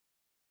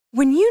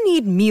When you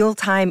need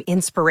mealtime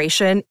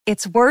inspiration,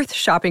 it's worth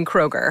shopping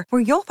Kroger,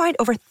 where you'll find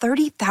over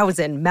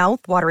 30,000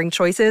 mouth-watering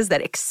choices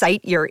that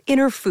excite your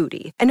inner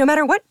foodie. And no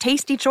matter what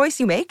tasty choice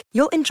you make,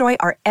 you'll enjoy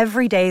our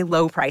everyday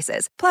low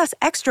prices, plus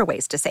extra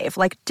ways to save,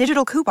 like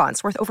digital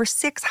coupons worth over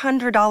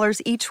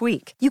 $600 each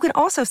week. You can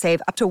also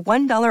save up to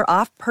 $1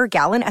 off per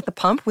gallon at the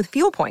pump with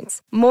fuel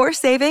points. More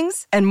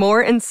savings and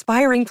more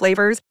inspiring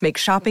flavors make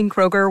shopping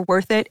Kroger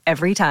worth it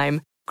every time.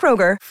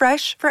 Kroger,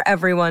 fresh for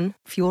everyone.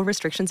 Fuel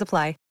restrictions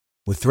apply.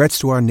 With threats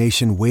to our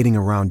nation waiting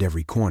around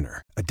every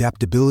corner,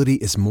 adaptability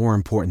is more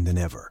important than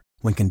ever.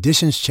 When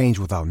conditions change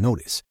without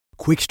notice,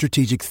 quick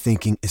strategic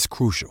thinking is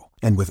crucial.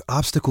 And with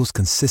obstacles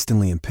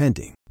consistently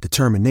impending,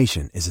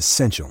 determination is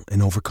essential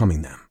in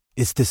overcoming them.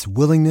 It's this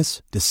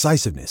willingness,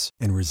 decisiveness,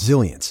 and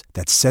resilience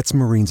that sets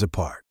Marines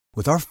apart.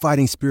 With our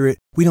fighting spirit,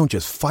 we don't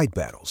just fight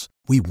battles,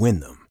 we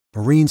win them.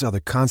 Marines are the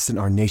constant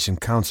our nation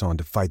counts on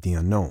to fight the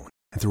unknown.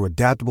 And through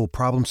adaptable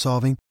problem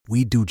solving,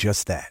 we do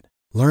just that.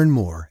 Learn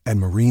more at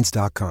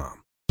marines.com.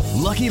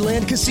 Lucky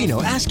Land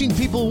Casino, asking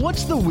people,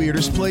 what's the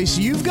weirdest place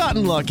you've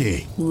gotten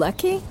lucky?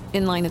 Lucky?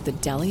 In line at the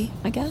deli,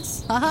 I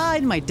guess? Aha,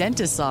 in my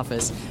dentist's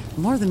office.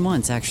 More than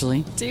once,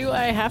 actually. Do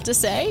I have to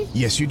say?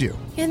 Yes, you do.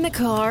 In the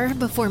car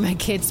before my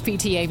kids'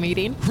 PTA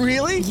meeting.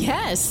 Really?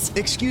 Yes.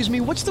 Excuse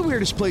me, what's the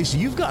weirdest place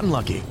you've gotten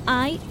lucky?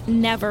 I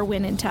never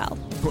win and tell.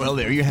 Well,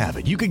 there you have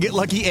it. You can get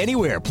lucky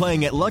anywhere,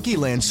 playing at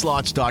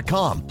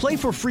LuckyLandSlots.com. Play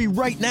for free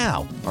right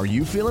now. Are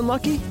you feeling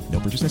lucky? No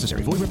purchase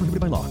necessary. Void where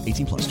prohibited by law.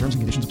 18 plus. Terms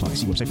and conditions apply.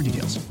 See website for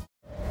details.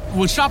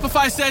 When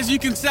Shopify says you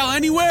can sell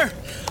anywhere,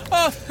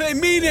 oh, they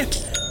mean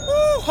it.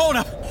 Woo, hold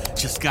up.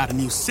 Just got a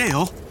new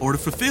sale. Order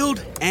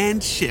fulfilled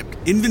and shipped.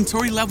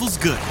 Inventory level's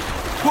good.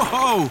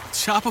 Whoa,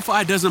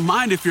 Shopify doesn't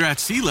mind if you're at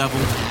sea level.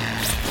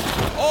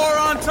 Or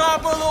on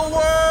top of the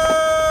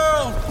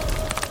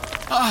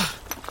world.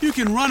 You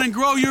can run and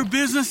grow your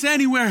business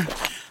anywhere.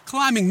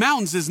 Climbing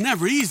mountains is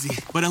never easy,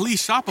 but at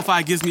least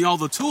Shopify gives me all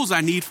the tools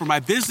I need for my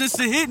business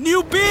to hit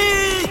new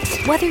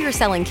peaks. Whether you're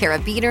selling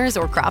carabiners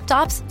or crop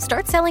tops,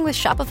 start selling with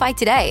Shopify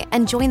today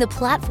and join the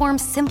platform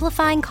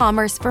simplifying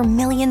commerce for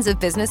millions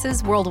of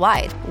businesses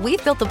worldwide.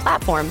 We've built the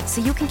platform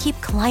so you can keep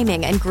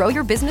climbing and grow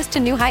your business to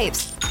new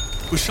heights.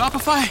 With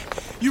Shopify,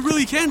 you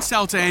really can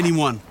sell to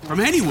anyone, from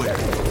anywhere.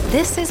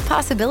 This is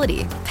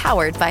Possibility,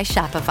 powered by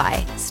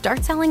Shopify.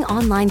 Start selling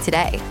online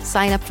today.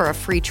 Sign up for a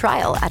free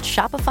trial at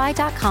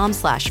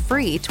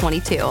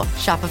shopify.com/free22.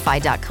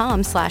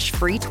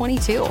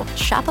 Shopify.com/free22.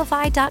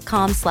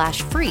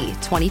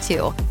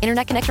 Shopify.com/free22.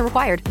 Internet connection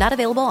required. Not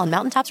available on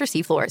mountaintops or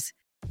seafloors.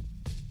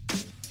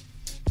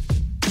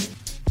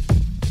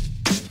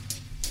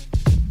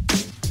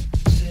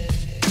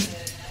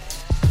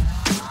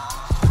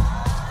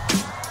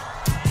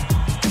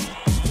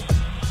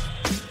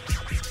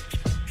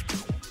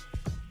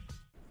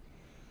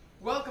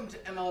 Welcome to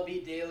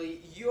MLB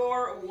Daily,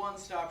 your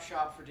one-stop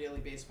shop for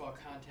daily baseball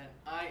content.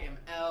 I am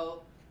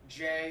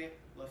LJ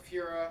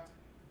LaFura.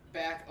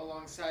 Back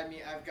alongside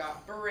me, I've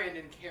got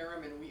Brandon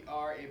Karam, and we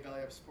are a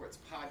Belly Up Sports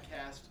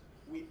podcast.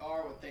 We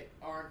are what they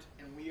aren't,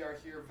 and we are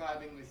here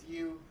vibing with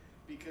you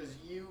because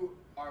you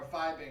are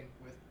vibing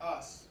with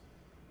us.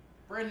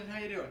 Brandon, how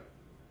you doing?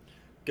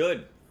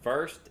 Good.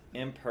 First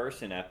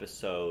in-person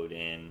episode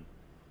in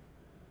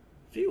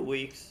a few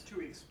weeks. 2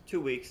 weeks.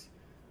 2 weeks.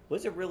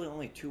 Was it really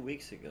only 2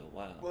 weeks ago?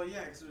 Wow. Well,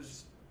 yeah, because it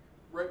was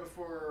right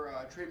before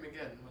Trey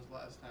McGinn was the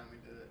last time we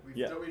did it.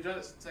 We've done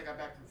it since I got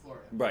back from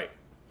Florida. Right.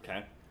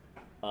 Okay.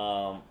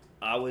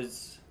 I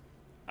was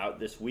out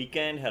this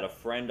weekend, had a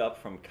friend up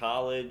from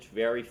college,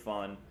 very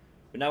fun.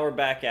 But now we're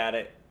back at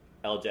it.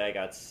 LJ, I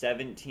got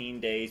 17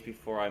 days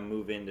before I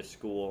move into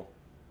school.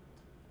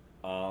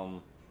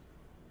 And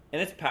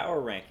it's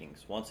Power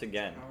Rankings, once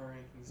again. Power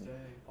Rankings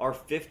Day. Our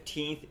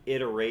 15th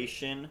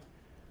iteration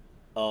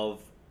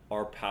of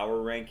our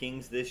Power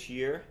Rankings this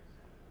year.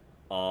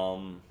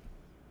 I'm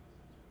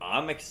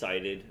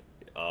excited.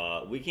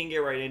 We can get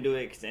right into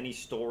it because any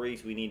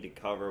stories we need to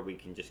cover, we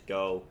can just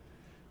go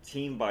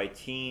team by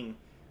team.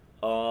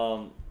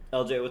 LJ,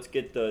 let's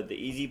get the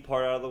easy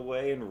part out of the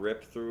way and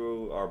rip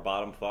through our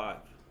bottom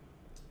five.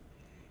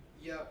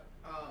 Yep.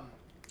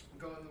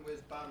 Going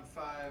with bottom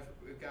five,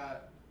 we've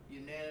got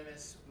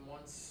unanimous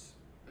once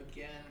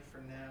again for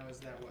now. Is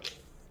that what?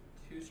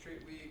 2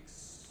 straight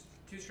weeks?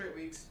 2 straight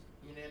weeks,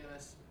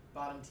 unanimous.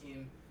 Bottom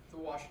team, the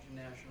Washington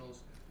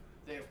Nationals.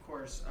 They, of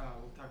course,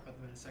 we'll talk about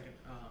them in a second.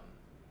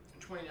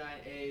 29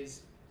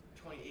 A's,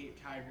 28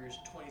 Tigers,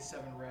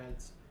 27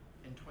 Reds,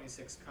 and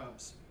 26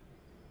 Cubs.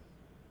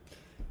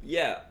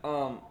 Yeah,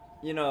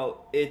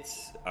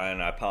 it's,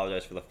 and I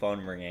apologize for the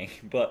phone ringing,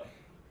 but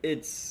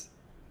it's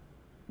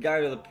got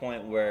to the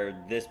point where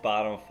this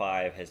bottom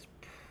five has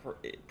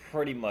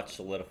pretty much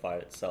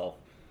solidified itself.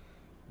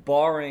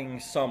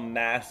 Barring some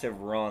massive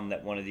run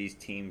that one of these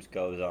teams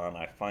goes on,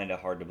 I find it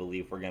hard to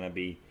believe we're going to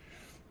be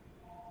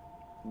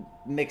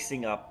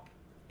mixing up,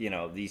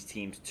 these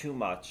teams too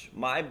much.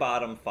 My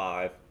bottom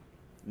five,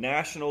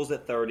 Nationals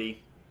at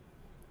 30,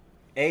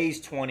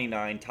 A's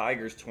 29,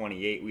 Tigers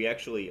 28. We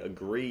actually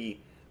agree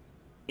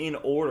in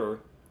order,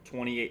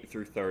 28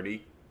 through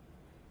 30.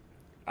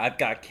 I've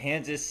got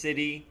Kansas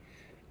City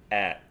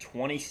at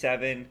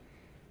 27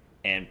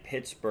 and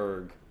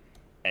Pittsburgh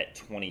at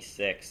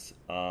 26.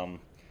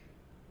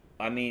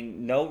 I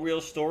mean, no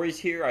real stories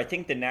here. I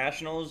think the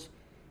Nationals,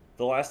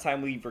 the last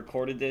time we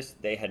recorded this,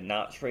 they had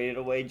not traded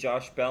away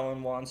Josh Bell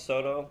and Juan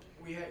Soto.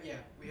 We had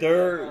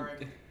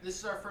this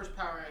is our first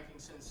power ranking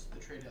since the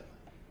trade deadline.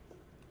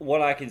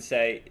 What I can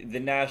say, the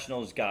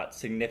Nationals got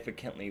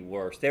significantly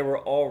worse. They were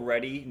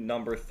already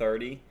number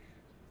 30,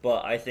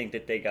 but I think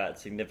that they got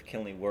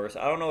significantly worse.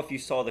 I don't know if you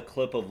saw the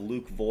clip of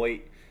Luke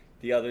Voit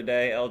the other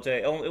day,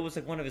 LJ. Oh, it was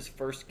like one of his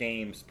first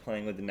games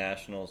playing with the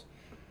Nationals.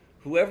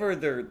 Whoever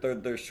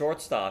their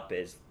shortstop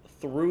is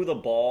threw the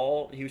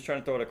ball. He was trying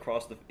to throw it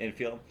across the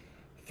infield.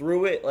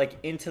 Threw it like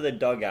into the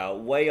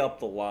dugout, way up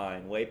the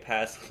line, way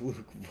past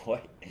Luke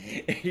Voit.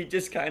 He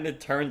just kind of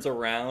turns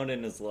around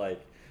and is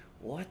like,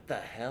 "What the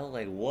hell?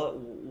 Like,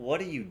 what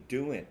are you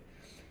doing?"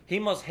 He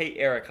must hate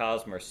Eric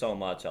Hosmer so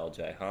much,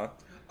 LJ, huh?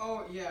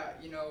 Oh yeah,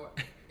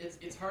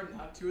 it's hard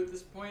not to at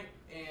this point,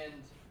 and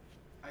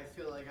I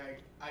feel like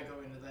I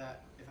go into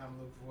that if I'm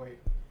Luke Voit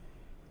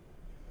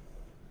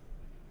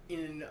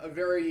in a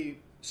very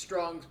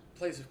strong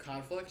place of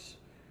conflict,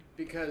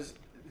 because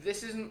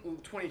this isn't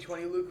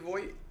 2020 Luke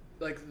Voit.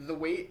 Like, the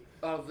weight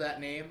of that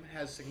name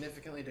has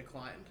significantly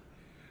declined.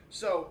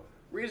 So,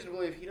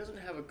 reasonably, if he doesn't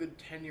have a good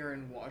tenure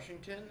in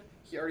Washington,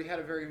 he already had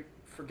a very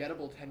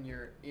forgettable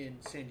tenure in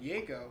San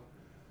Diego.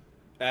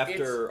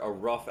 After a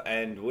rough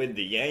end with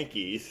the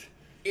Yankees.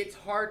 It's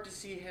hard to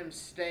see him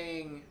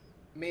staying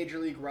major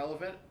league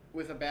relevant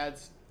with a bad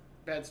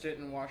stint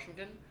in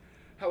Washington.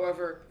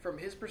 However, from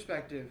his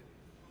perspective,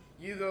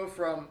 you go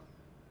from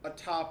a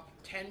top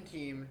 10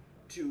 team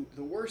to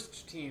the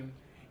worst team.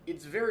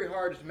 It's very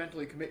hard to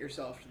mentally commit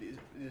yourself to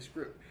this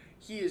group.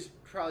 He is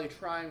probably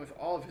trying with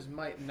all of his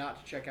might not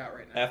to check out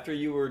right now. After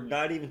you were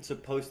not even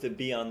supposed to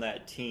be on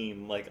that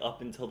team, like, up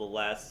until the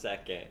last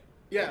second.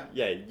 Yeah.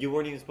 Yeah, you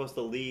weren't even supposed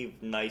to leave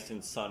nice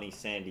and sunny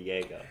San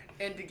Diego.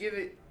 And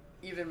to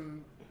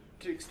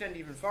extend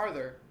even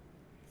farther,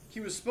 he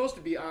was supposed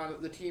to be on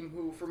the team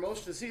who, for most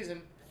of the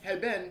season,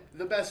 had been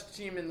the best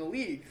team in the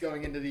league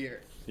going into the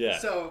year. Yeah.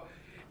 So,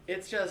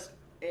 it's just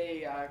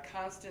a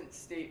constant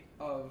state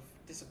of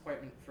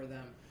disappointment for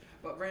them.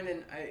 But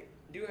Brandon, I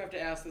do have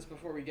to ask this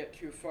before we get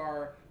too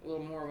far, a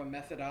little more of a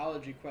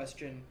methodology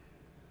question.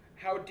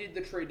 How did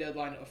the trade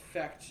deadline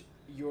affect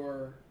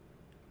your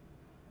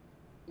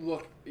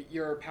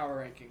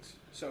power rankings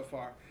so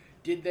far?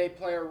 Did they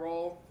play a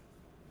role?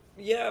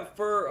 Yeah,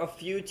 for a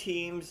few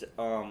teams,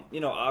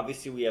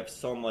 obviously we have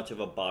so much of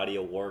a body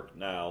of work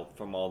now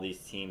from all these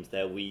teams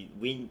that we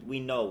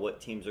know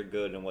what teams are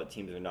good and what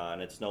teams are not,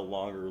 and it's no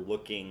longer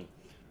looking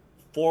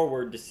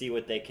forward to see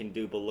what they can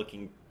do, but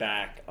looking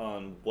back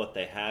on what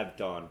they have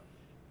done.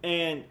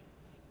 And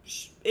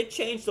it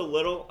changed a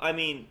little. I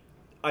mean,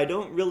 I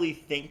don't really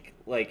think,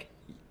 like,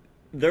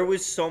 there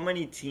was so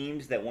many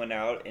teams that went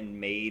out and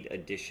made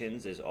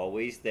additions, as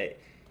always, that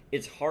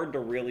it's hard to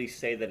really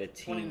say that a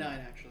team... 29,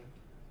 actually.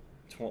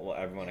 Well,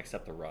 everyone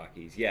except the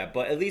Rockies. Yeah,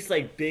 but at least,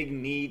 like, big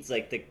needs,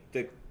 like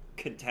the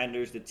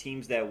contenders, the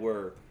teams that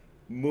were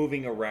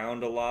moving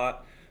around a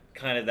lot,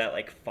 kind of that,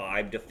 like,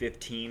 5 to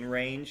 15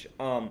 range.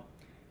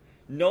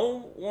 No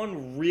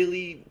one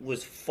really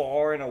was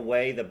far and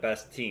away the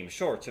best team.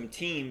 Sure, some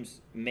teams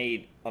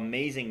made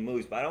amazing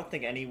moves, but I don't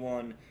think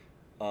anyone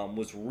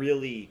was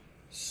really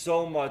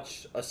so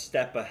much a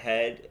step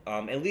ahead,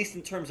 at least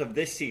in terms of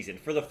this season.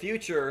 For the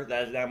future,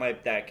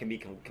 that can be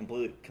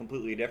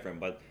completely different.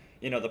 But,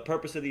 the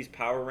purpose of these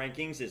power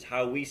rankings is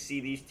how we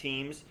see these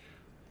teams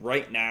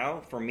right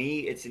now. For me,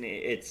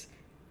 it's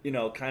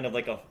kind of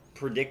like a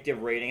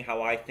predictive rating,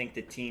 how I think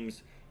the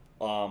teams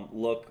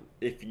look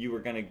if you were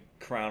going to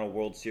crown a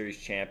World Series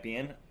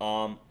champion.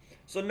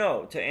 So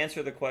no, to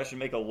answer the question,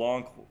 make a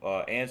long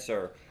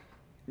answer,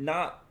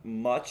 not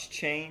much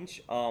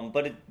change,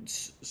 but it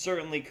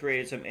certainly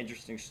created some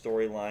interesting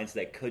storylines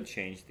that could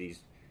change these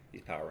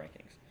power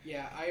rankings.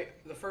 Yeah,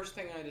 the first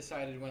thing I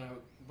decided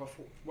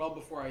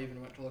before I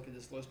even went to look at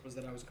this list was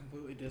that I was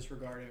completely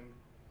disregarding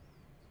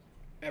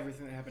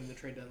everything that happened in the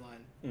trade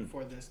deadline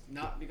for this.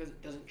 Not because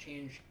it doesn't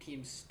change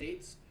team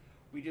states,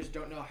 we just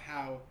don't know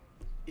how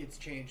it's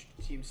changed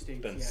team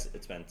states yet.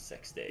 It's been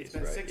 6 days. It's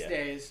been 6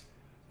 days,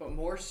 but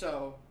more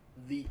so,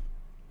 the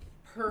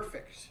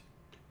perfect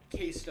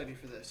case study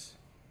for this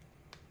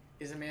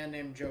is a man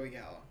named Joey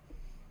Gallo.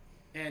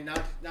 And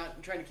not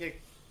trying to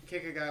kick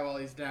a guy while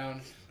he's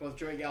down, both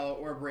Joey Gallo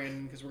or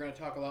Brandon, because we're going to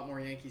talk a lot more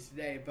Yankees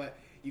today, but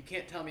you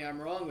can't tell me I'm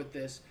wrong with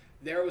this.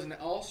 There was an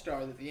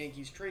all-star that the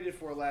Yankees traded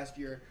for last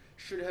year,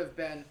 should have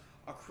been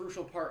a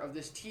crucial part of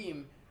this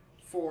team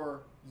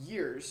for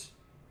years,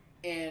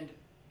 and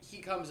he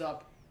comes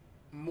up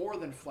more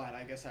than flat,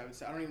 I guess I would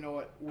say. I don't even know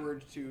what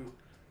word to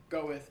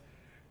go with.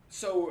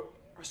 So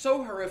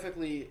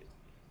horrifically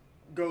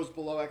goes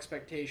below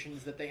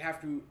expectations that they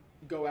have to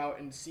go out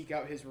and seek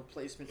out his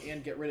replacement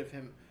and get rid of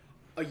him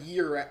a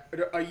year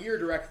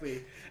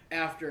directly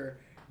after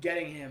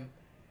getting him.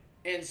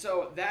 And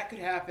so that could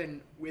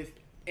happen with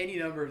any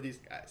number of these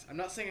guys. I'm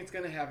not saying it's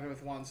going to happen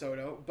with Juan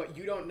Soto, but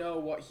you don't know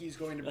what he's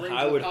going to bring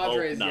I to would the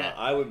Padres hope not. yet.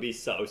 I would be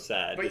so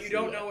sad. But you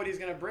don't know what he's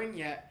going to bring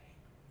yet.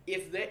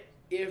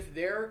 If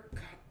their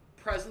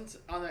presence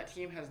on that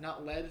team has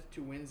not led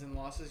to wins and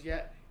losses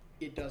yet,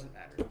 it doesn't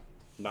matter.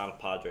 Not a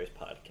Padres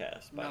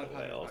podcast, by the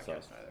way, also.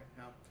 Podcast either,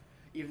 no.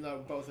 Even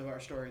though both of our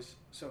stories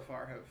so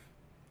far have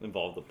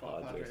involved the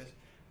Padres.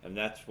 And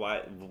that's why,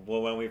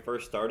 when we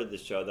first started the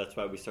show, that's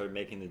why we started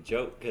making the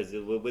joke. Because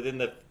within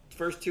the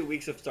first 2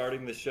 weeks of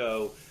starting the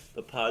show,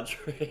 the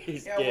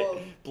Padres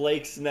get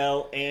Blake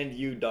Snell and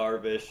Yu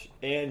Darvish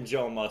and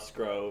Joe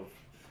Musgrove.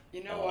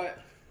 You know what?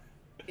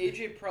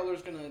 AJ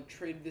Preller's going to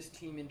trade this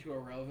team into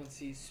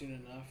irrelevancy soon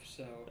enough,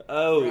 so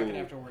we're not going to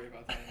have to worry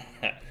about that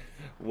anymore.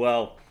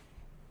 Well,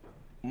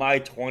 my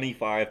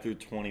 25 through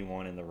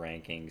 21 in the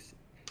rankings.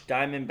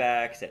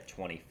 Diamondbacks at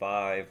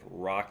 25,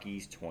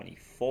 Rockies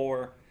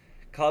 24,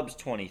 Cubs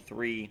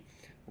 23,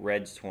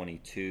 Reds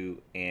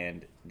 22,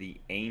 and the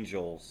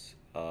Angels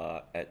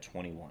at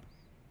 21.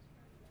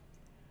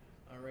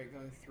 All right,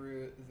 going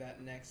through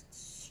that next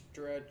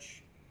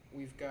stretch,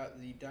 we've got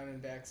the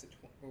Diamondbacks at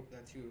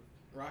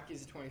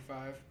Rockies at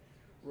 25,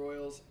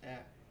 Royals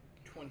at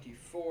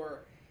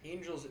 24,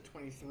 Angels at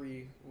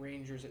 23,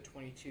 Rangers at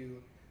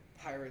 22,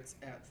 Pirates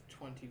at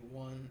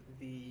 21.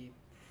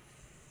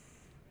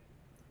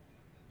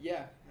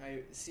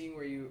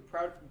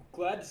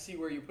 Glad to see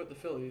where you put the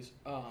Phillies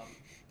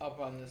up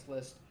on this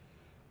list,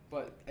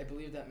 but I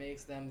believe that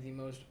makes them the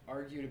most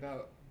argued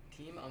about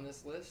team on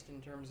this list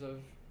in terms of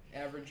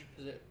average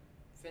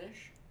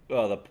finish.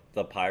 Well,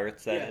 the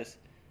Pirates, that is.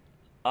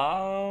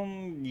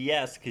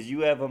 Yes, because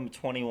you have them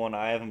 21,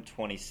 I have them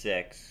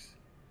 26.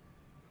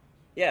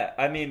 Yeah,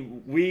 I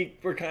mean, we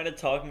were kind of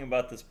talking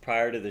about this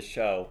prior to the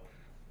show.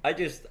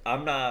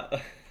 I'm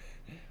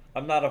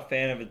not a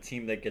fan of a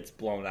team that gets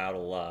blown out a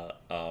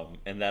lot,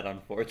 and that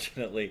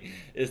unfortunately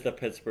is the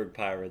Pittsburgh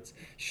Pirates.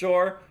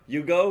 Sure,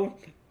 you go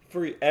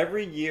for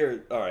every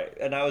year. All right,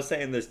 and I was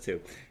saying this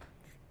too.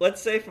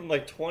 Let's say from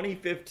like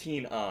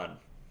 2015 on,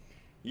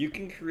 you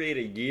can create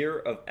a year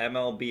of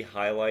MLB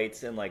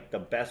highlights and like the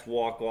best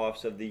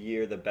walk-offs of the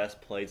year, the best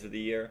plays of the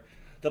year.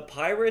 The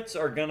Pirates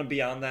are going to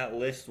be on that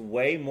list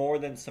way more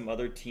than some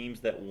other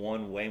teams that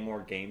won way more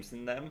games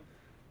than them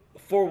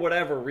for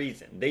whatever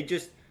reason. They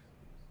just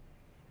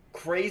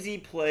crazy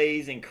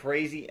plays and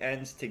crazy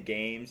ends to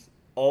games.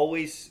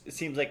 Always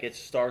seems like it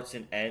starts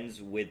and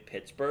ends with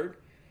Pittsburgh.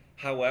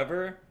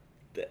 However,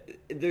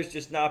 there's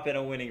just not been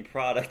a winning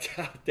product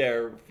out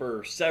there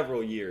for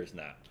several years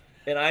now.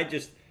 And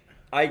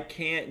I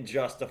can't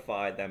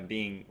justify them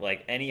being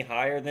like any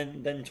higher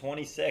than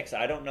 26.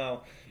 I don't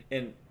know.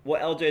 And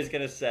what LJ is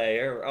going to say,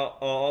 or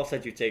I'll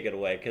let you take it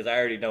away because I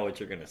already know what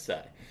you're going to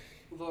say.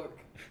 Look,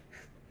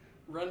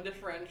 run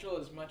differential,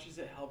 as much as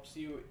it helps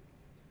you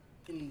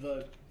in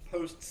the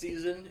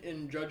postseason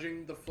in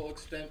judging the full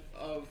extent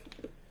of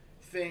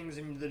things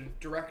and the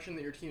direction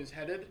that your team is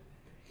headed,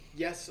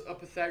 yes, a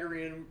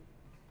Pythagorean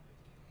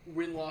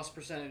win-loss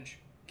percentage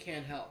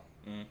can help.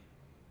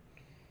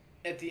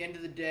 At the end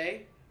of the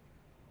day,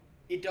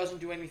 it doesn't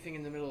do anything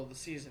in the middle of the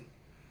season.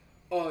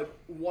 A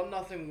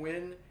 1-0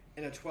 win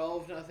and a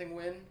 12-0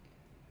 win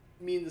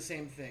mean the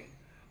same thing.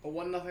 A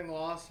 1-0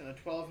 loss and a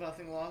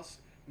 12-0 loss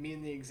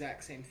mean the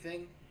exact same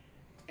thing.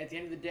 At the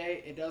end of the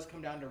day, it does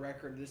come down to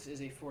record. This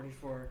is a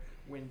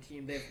 44-win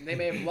team. They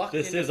may have lucked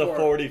This in is a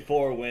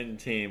 44-win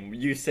team.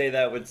 You say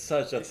that with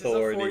such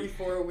authority. This is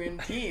a 44-win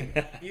team.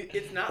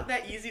 It's not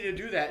that easy to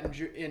do that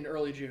in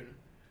early June.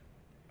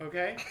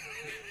 Okay?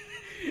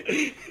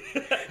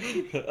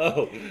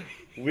 Oh,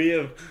 we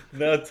have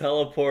now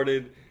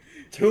teleported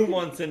 2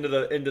 months into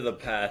the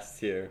past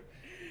here.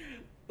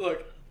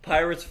 Look,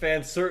 Pirates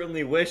fans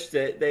certainly wish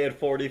that they had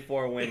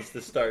 44 wins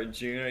to start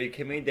June. Are you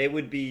kidding me? They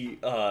would be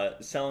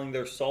selling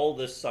their soul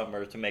this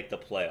summer to make the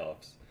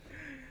playoffs.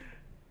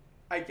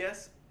 I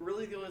guess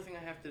really the only thing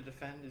I have to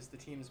defend is the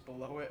teams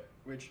below it,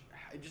 which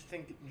I just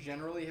think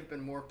generally have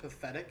been more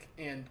pathetic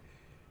and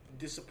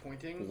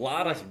disappointing. A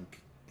lot of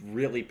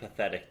really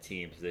pathetic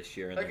teams this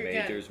year in the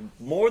majors.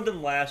 More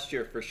than last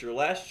year, for sure.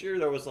 Last year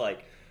there was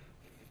like,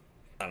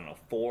 I don't know,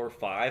 4 or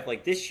 5.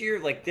 Like this year,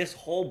 like this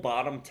whole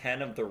bottom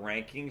 10 of the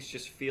rankings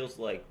just feels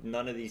like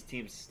none of these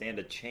teams stand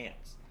a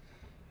chance.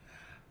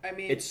 I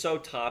mean, it's so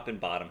top and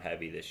bottom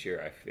heavy this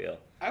year, I feel.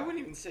 I wouldn't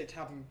even say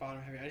top and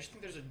bottom heavy. I just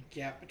think there's a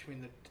gap between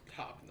the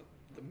top and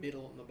the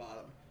middle and the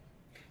bottom.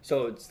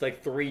 So it's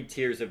like 3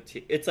 tiers of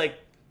it's like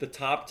the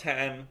top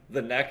 10,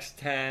 the next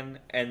 10,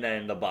 and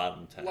then the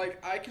bottom 10.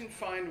 Like, I can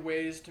find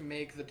ways to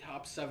make the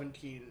top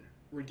 17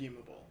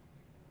 redeemable.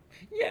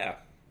 Yeah.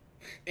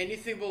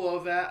 Anything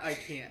below that, I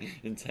can't.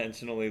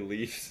 Intentionally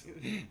leaves.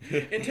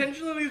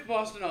 Intentionally leaves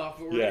Boston off,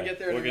 but we're going to get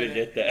there in a minute.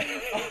 We're going to get there.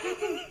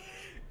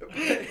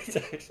 It's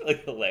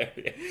actually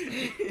hilarious.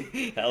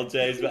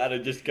 LJ's about to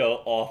just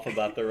go off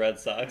about the Red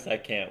Sox. I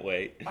can't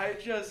wait.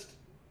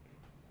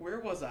 Where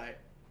was I?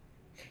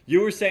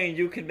 You were saying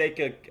you could make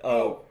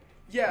a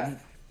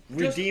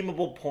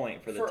redeemable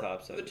point for the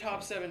top 17. The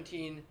top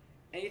 17,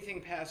 anything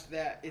past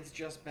that, it's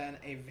just been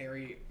a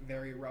very,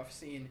 very rough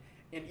scene.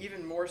 and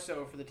even more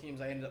so for the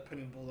teams I ended up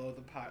putting below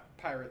the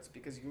Pirates,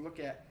 because you look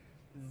at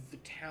the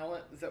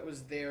talent that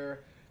was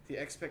there, the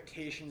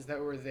expectations that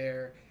were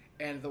there,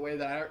 and the way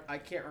that I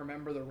can't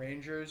remember the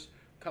Rangers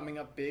coming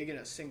up big in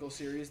a single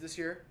series this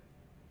year.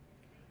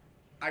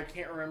 I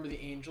can't remember the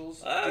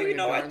Angels. I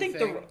think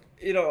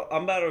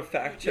I'm about to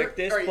fact check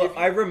this, but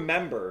I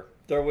remember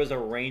there was a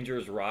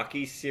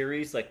Rangers-Rockies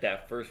series like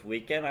that first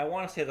weekend. I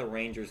want to say the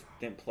Rangers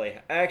didn't play.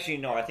 Actually,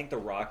 no, I think the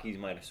Rockies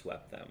might have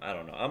swept them. I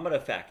don't know. I'm going to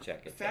fact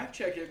check it.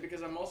 Check it,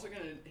 because I'm also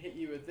going to hit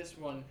you with this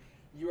one.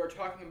 You are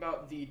talking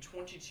about the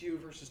 22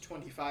 versus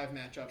 25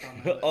 matchup on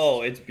my list.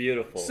 Oh, it's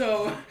beautiful.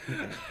 So,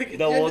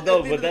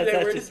 but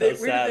that's just so sad.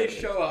 Where did they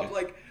show up?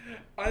 Like,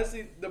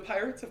 honestly, the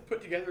Pirates have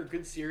put together a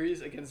good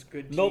series against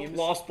good teams. Nope,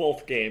 lost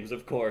both games,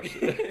 of course.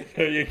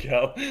 There you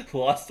go.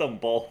 Lost them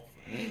both.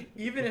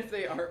 Even if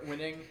they aren't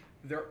winning,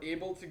 they're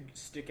able to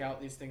stick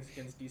out these things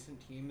against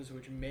decent teams,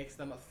 which makes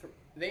them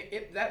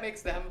that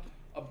makes them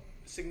a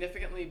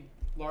significantly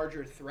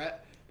larger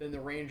threat than the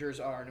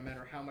Rangers are, no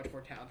matter how much more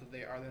talented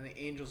they are, than the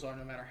Angels are,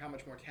 no matter how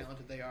much more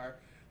talented they are.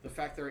 The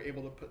fact they're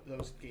able to put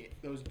those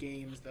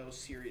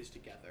series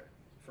together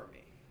for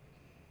me.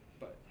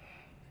 But,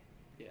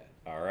 yeah.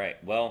 All right,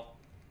 well.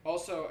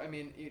 Also, I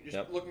mean,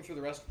 looking through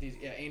the rest of these,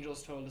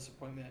 Angels, total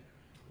disappointment.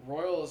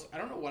 Royals, I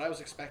don't know what I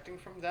was expecting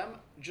from them.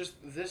 Just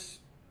this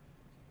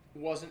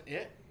wasn't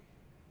it.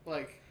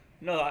 Like...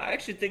 No, I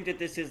actually think that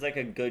this is like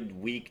a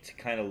good week to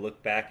kind of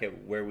look back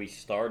at where we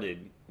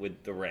started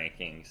with the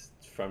rankings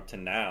from to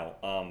now,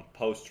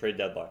 post-trade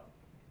deadline.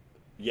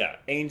 Yeah,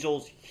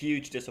 Angels,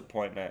 huge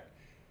disappointment.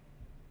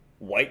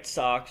 White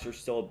Sox are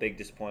still a big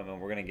disappointment.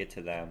 We're going to get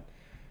to them.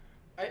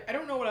 I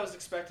don't know what I was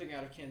expecting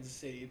out of Kansas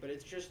City, but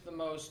it's just the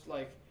most,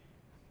 like,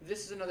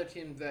 this is another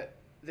team that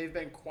they've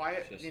been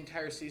quiet the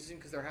entire season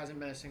because there hasn't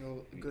been a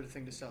single good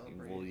thing to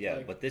celebrate. Well, yeah,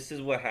 but this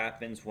is what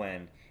happens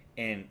when...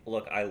 And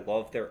look, I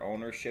love their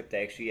ownership.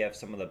 They actually have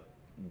some of the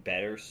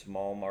better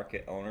small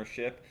market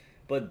ownership.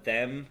 But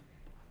them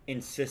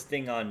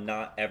insisting on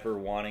not ever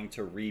wanting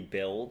to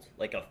rebuild,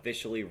 like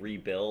officially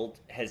rebuild,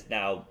 has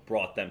now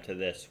brought them to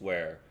this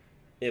where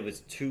it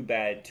was 2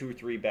 or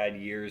 3 bad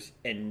years,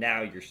 and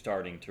now you're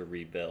starting to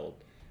rebuild.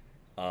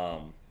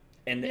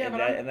 And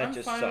that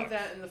just fine sucks. With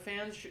that, and the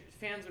fans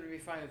would be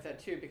fine with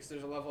that too, because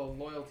there's a level of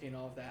loyalty and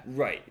all of that.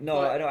 Right.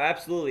 No, I know,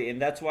 absolutely, and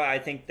that's why I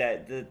think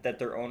that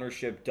their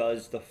ownership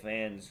does the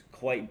fans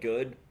quite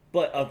good.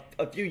 But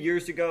a few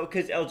years ago,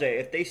 because LJ,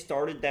 if they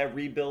started that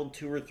rebuild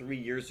 2 or 3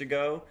 years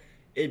ago,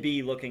 it'd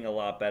be looking a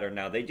lot better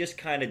now. They just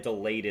kind of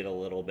delayed it a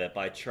little bit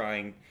by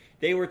trying.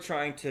 They were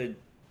trying to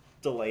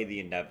delay the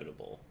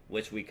inevitable,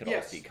 which we could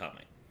all see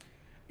coming.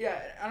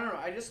 Yeah, I don't know.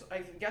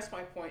 I guess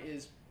my point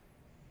is,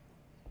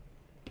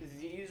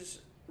 this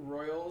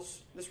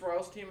Royals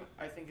team,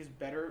 I think, is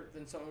better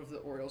than some of the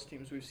Orioles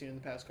teams we've seen in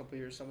the past couple of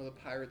years, some of the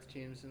Pirates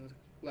teams in the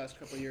last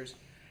couple of years,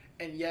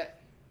 and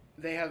yet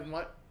they have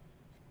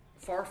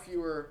far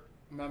fewer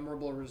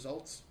memorable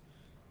results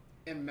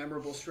and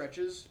memorable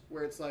stretches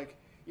where it's like,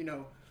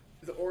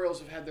 the Orioles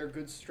have had their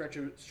good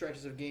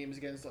stretches of games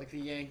against like the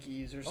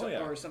Yankees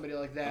or somebody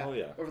like that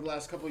over the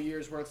last couple of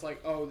years where it's like,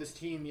 oh, this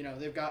team,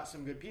 they've got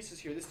some good pieces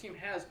here. This team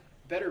has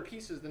better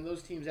pieces than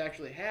those teams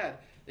actually had.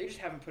 They just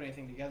haven't put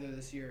anything together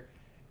this year,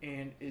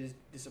 and it is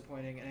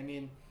disappointing. And I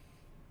mean,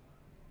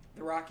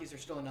 the Rockies are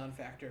still a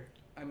non-factor.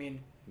 I mean,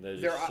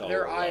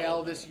 their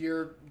IL this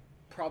year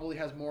probably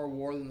has more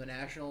WAR than the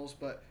Nationals,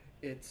 but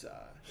it's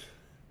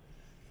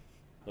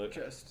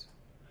just.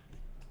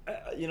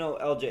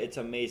 LJ, it's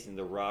amazing.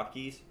 The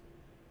Rockies,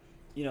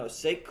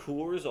 say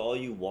Coors all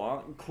you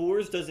want.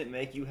 Coors doesn't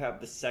make you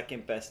have the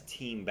second best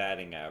team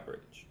batting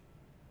average.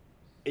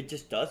 It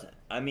just doesn't.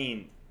 I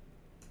mean,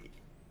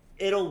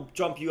 it'll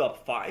jump you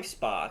up 5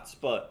 spots,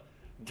 but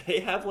they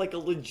have like a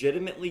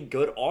legitimately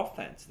good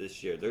offense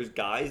this year. There's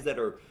guys that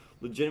are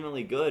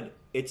legitimately good.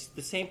 It's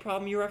the same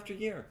problem year after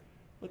year.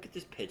 Look at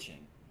this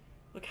pitching.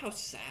 Look how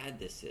sad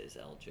this is,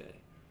 LJ.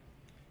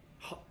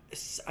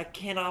 I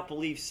cannot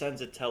believe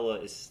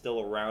Senzatella is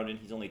still around and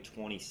he's only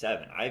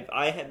 27.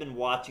 I have been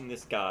watching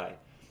this guy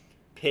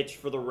pitch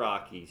for the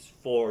Rockies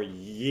for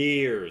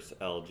years,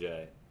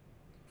 LJ.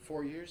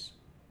 4 years?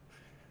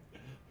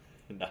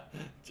 No.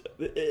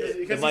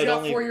 Because he's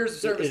got 4 years of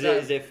service time.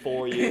 Is it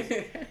 4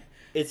 years?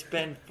 It's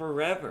been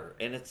forever.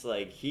 And it's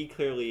like, he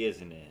clearly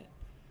isn't it.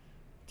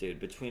 Dude,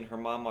 between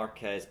German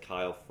Marquez,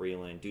 Kyle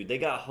Freeland, dude, they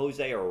got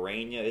Jose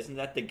Arena. Isn't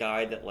that the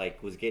guy that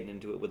was getting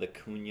into it with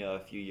Acuna a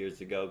few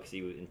years ago because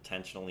he would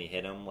intentionally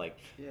hit him?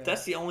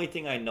 That's the only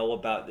thing I know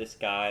about this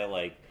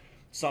guy.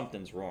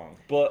 Something's wrong.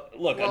 But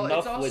look,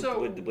 enough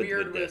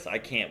with this. I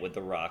can't with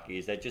the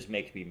Rockies. That just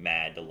makes me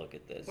mad to look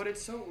at this. But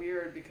it's so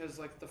weird because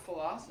the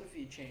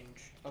philosophy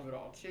change of it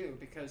all too,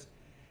 because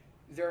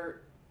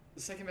they're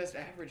the second best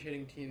average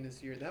hitting team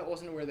this year. That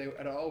wasn't where they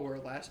at all were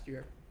last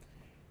year.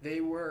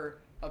 They were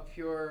a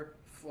pure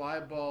fly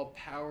ball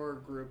power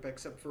group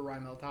except for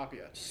Raimel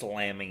Tapia.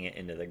 Slamming it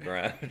into the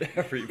ground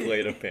every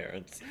plate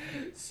appearance.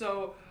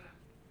 So,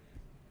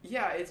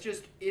 yeah, it's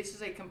just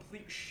a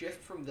complete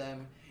shift from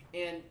them,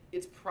 and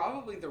it's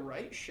probably the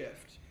right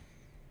shift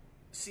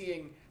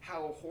seeing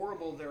how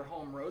horrible their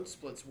home road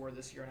splits were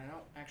this year, and I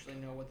don't actually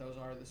know what those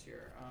are this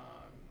year.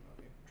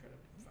 Let me try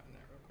to find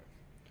that real quick.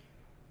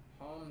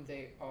 Home,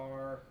 they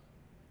are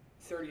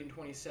 30 and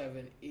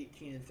 27,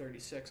 18 and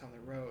 36 on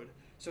the road.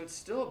 So it's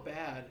still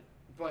bad,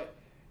 but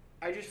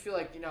I just feel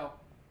like,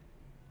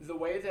 the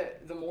way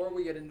that the more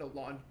we get into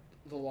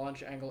the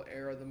launch angle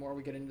era, the more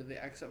we get into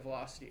the exit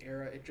velocity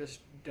era, it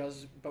just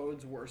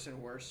bodes worse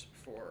and worse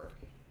for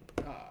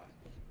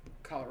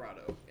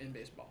Colorado in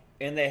baseball.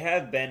 And they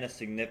have been a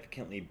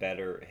significantly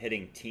better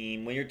hitting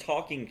team. When you're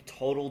talking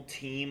total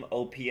team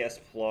OPS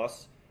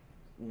plus,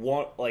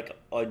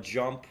 a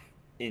jump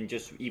in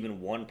just even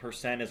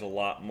 1% is a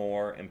lot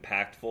more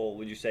impactful,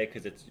 would you say?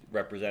 Because it's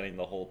representing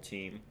the whole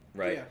team,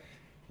 right? Yeah.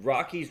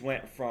 Rockies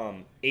went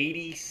from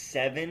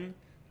 87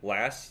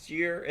 last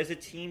year as a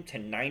team to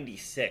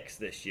 96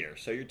 this year.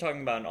 So you're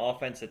talking about an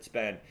offense that's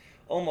been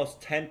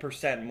almost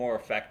 10% more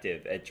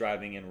effective at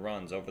driving in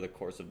runs over the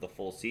course of the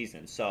full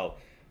season. So,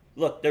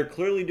 look, they're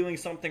clearly doing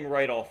something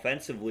right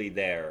offensively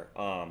there.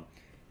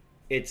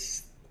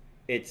 It's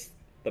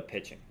the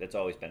pitching that's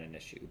always been an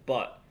issue.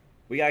 But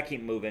we got to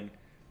keep moving.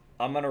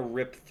 I'm going to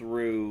rip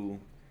through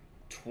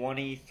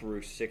 20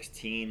 through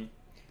 16.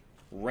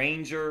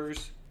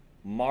 Rangers,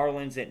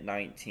 Marlins at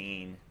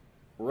 19,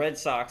 Red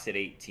Sox at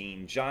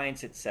 18,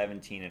 Giants at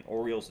 17, and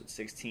Orioles at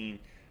 16.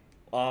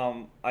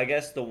 I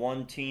guess the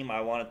one team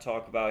I want to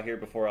talk about here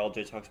before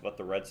LJ talks about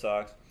the Red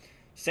Sox,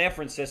 San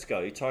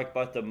Francisco. You talked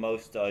about the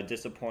most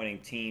disappointing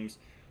teams.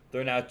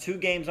 They're now 2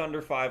 games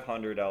under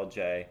 500,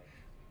 LJ.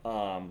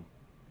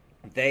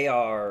 They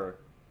are,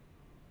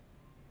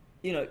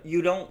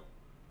 you don't.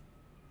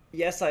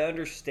 Yes, I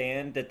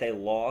understand that they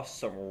lost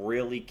some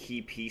really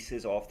key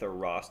pieces off their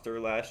roster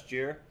last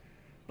year,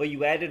 but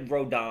you added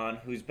Rodon,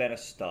 who's been a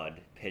stud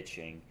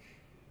pitching.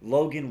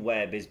 Logan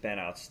Webb has been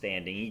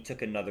outstanding. He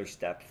took another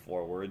step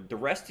forward. The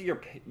rest of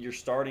your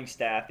starting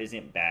staff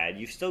isn't bad.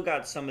 You've still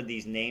got some of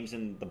these names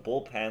in the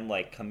bullpen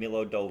like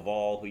Camilo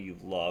Doval, who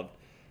you've loved,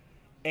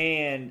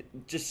 and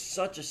just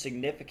such a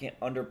significant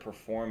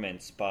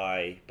underperformance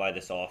by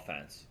this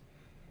offense.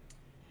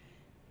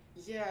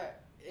 Yeah,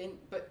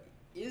 but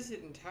is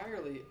it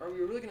entirely? Are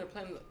we really going to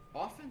play the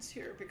offense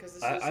here? Because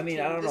this is I don't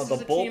know. This The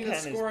is a bullpen team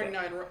that's is scoring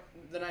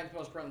the ninth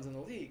most runs in the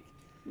league.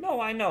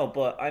 No, I know,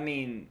 but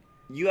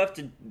you have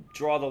to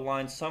draw the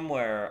line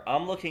somewhere.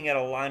 I'm looking at a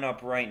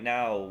lineup right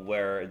now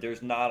where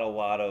there's not a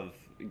lot of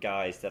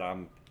guys that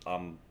I'm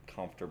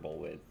comfortable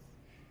with.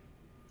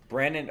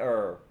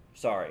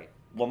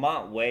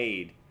 Lamont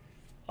Wade.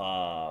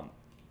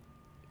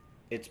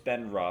 It's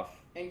been rough.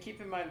 And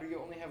keep in mind, we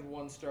only have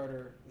one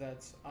starter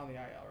that's on the IL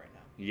right now.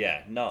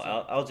 Yeah, no,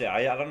 LJ,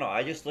 I don't know.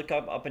 I just look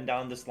up and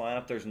down this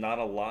lineup. There's not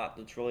a lot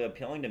that's really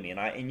appealing to me,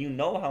 and you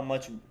know how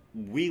much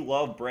we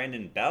love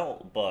Brandon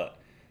Belt, but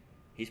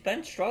he's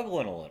been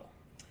struggling a little.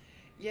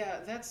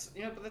 Yeah,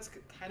 but that's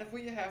kind of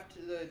what you have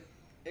to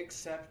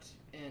accept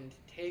and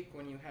take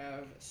when you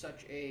have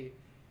such a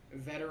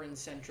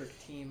veteran-centric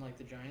team like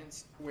the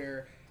Giants,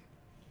 where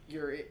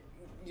you're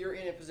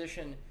in a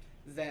position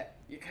that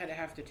you kind of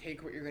have to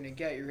take what you're going to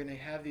get. You're going to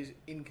have these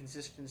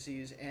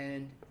inconsistencies,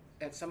 and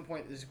at some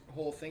point this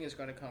whole thing is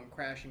going to come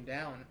crashing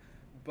down.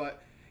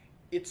 But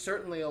it's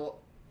certainly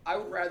I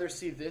would rather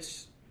see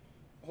this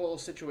whole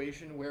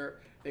situation where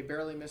they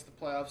barely missed the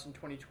playoffs in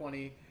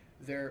 2020.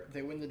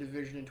 They win the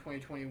division in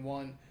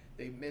 2021.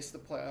 They miss the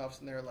playoffs,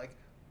 and they're like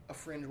a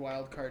fringe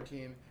wild card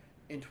team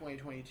in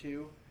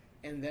 2022.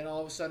 And then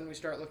all of a sudden we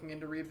start looking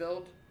into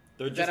rebuild.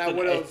 Then I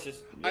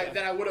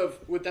would have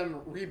with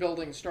them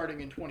rebuilding starting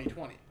in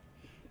 2020.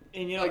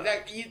 And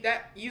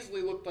that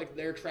easily looked like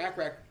their track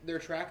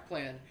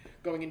plan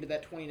going into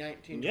that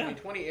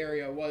 2019-2020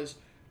 area was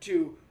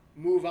to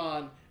move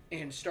on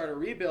and start a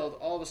rebuild.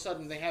 All of a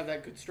sudden they have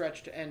that good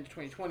stretch to end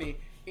 2020,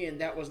 and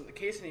that wasn't the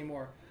case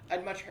anymore.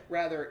 I'd much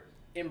rather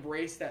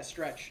embrace that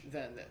stretch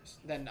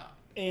than not.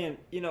 And,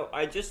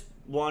 I just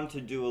want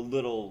to do a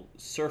little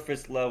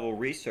surface level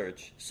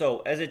research. So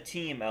as a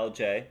team,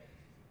 LJ,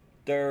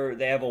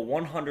 they have a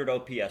 100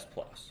 OPS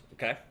plus,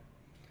 okay?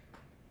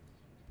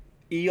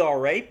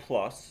 ERA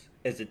plus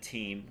as a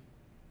team,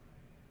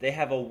 they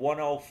have a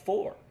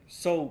 104.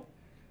 So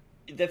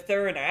if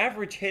they're an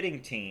average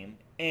hitting team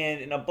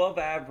and an above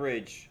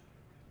average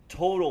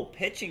total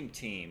pitching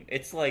team,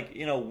 it's like,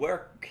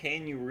 where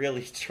can you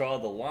really draw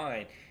the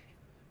line?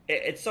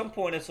 At some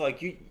point, it's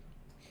like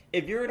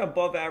if you're an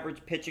above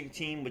average pitching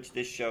team, which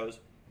this shows,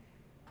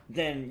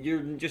 then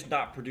you're just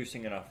not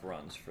producing enough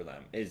runs for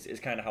them, is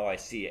kind of how I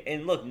see it.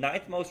 And look,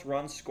 9th most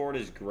runs scored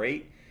is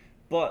great,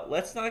 but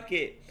let's not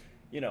get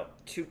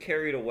too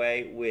carried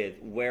away with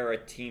where a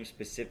team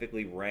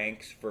specifically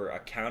ranks for a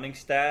counting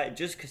stat.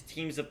 Just because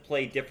teams have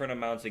played different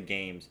amounts of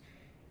games,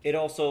 it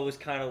also is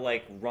kind of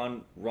like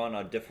run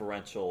a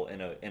differential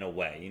in a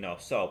way,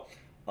 So,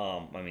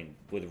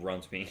 with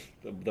runs being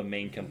the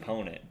main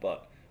component,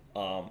 but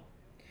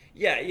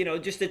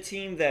just a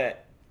team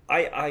that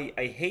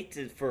I hate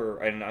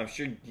and I'm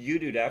sure you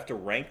do, to have to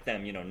rank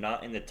them,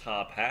 not in the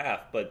top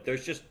half, but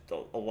there's just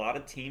a lot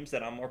of teams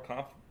that I'm more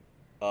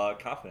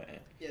confident in.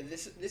 Yeah,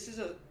 this is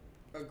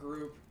a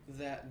group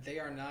that they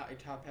are not a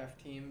top half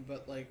team,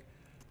 but like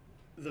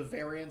the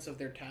variance of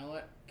their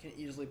talent can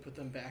easily put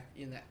them back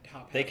in that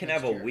top half. They can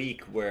have a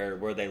week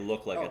where they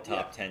look like a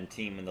top 10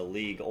 team in the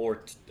league,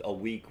 or a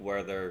week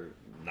where they're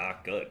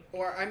not good.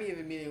 Or I'm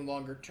even meaning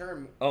longer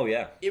term. Oh,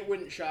 yeah. It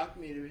wouldn't shock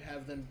me to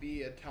have them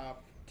be a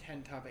top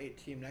 10, top 8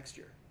 team next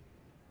year.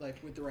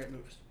 Like, with the right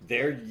moves.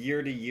 Their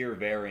year-to-year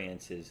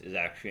variance is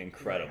actually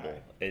incredible.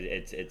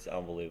 It's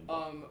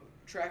unbelievable.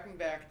 Tracking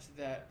back to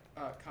that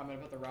comment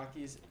about the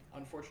Rockies,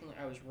 unfortunately,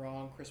 I was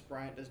wrong. Chris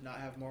Bryant does not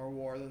have more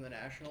WAR than the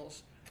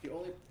Nationals. The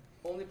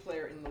only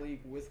player in the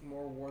league with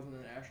more WAR than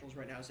the Nationals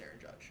right now is Aaron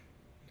Judge.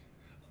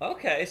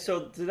 Okay, so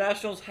the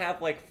Nationals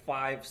have like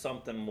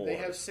 5-something more. They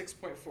have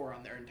 6.4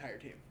 on their entire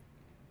team.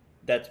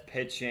 That's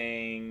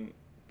pitching,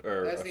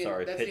 that's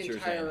pitchers the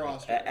entire and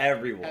roster.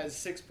 Everyone has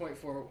 6.4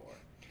 WAR.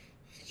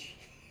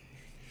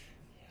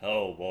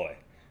 Oh boy.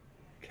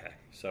 Okay,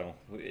 so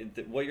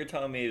what you're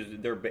telling me is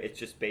it's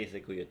just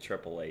basically a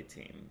AAA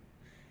team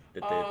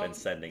that they've been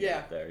sending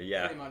out there.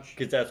 Yeah, pretty much.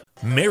 Because that's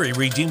Mary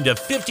redeemed a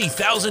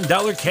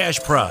 $50,000 cash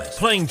prize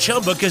playing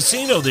Chumba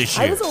Casino this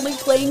year. I was only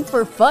playing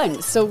for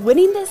fun, so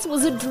winning this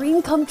was a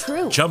dream come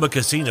true. Chumba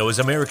Casino is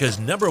America's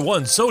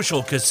 #1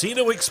 social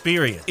casino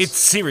experience. It's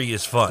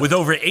serious fun. With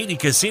over 80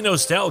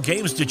 casino-style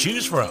games to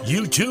choose from,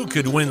 you too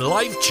could win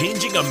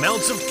life-changing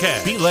amounts of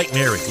cash. Be like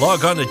Mary.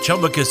 Log on to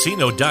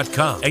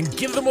ChumbaCasino.com and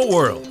give them a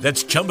whirl.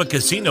 That's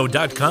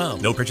ChumbaCasino.com.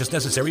 No purchase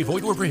necessary.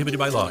 Void where prohibited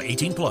by law.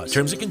 18+.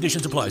 Terms and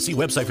conditions apply. See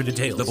website for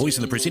details. The voice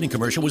in the preceding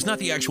commercial was not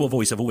the actual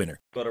voice of a winner.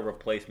 what a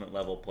replacement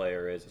level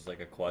player is. It's like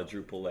a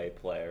quadruple A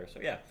player. So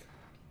yeah.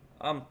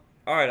 All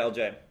right,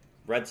 LJ.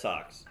 Red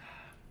Sox.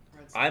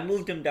 I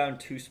moved them down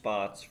 2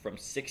 spots from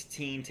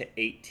 16 to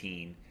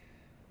 18.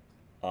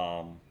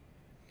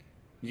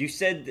 You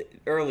said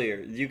earlier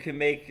you can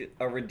make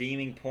a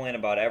redeeming point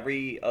about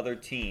every other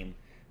team,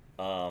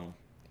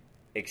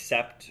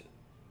 except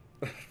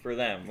for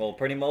them. Well,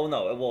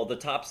 the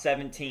top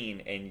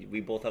 17, and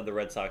we both have the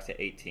Red Sox at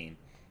 18.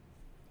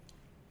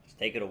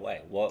 Take it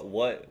away.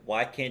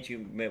 Why can't you?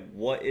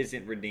 What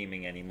isn't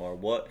redeeming anymore?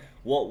 What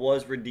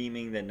was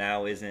redeeming that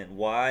now isn't?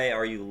 Why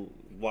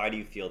do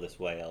you feel this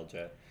way,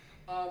 LJ?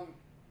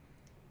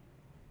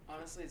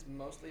 Honestly, it's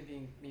mostly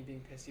me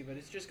being pissy, but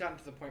it's just gotten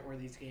to the point where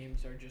these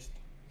games are just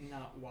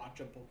not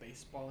watchable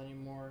baseball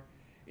anymore.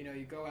 You know,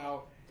 you go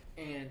out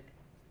and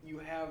you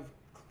have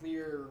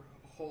clear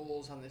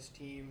holes on this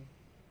team,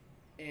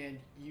 and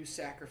you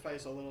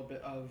sacrifice a little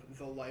bit of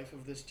the life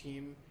of this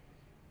team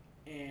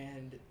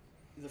and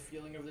the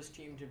feeling of this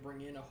team to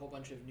bring in a whole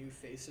bunch of new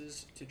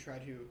faces to try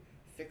to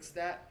fix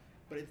that,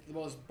 but it's the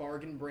most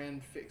bargain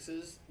brand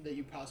fixes that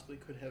you possibly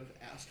could have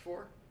asked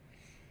for.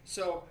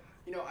 So,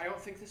 you know, I don't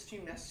think this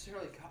team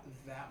necessarily got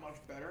that much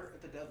better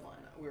at the deadline.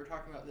 We were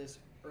talking about this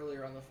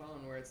earlier on the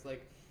phone, where it's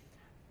like,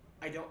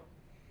 I don't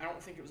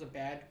think it was a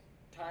bad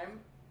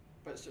time,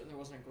 but it certainly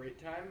wasn't a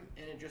great time,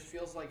 and it just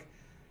feels like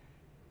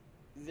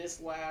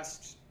this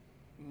last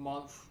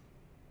month,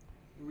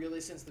 really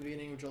since the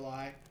beginning of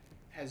July,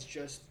 has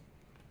just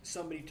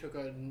somebody took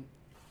a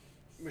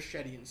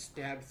machete and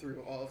stabbed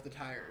through all of the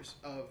tires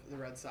of the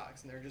Red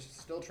Sox, and they're just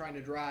still trying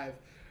to drive.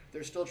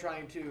 They're still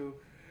trying to...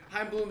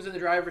 Chaim Bloom's in the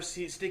driver's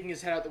seat, sticking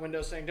his head out the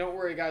window saying, "Don't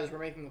worry, guys, we're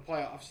making the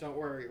playoffs. Don't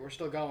worry, we're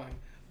still going."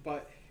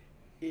 But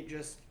it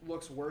just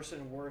looks worse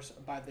and worse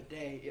by the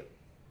day.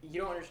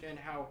 You don't understand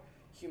how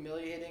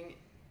humiliating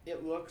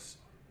it looks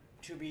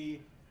to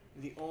be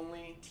the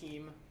only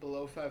team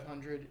below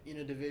 500 in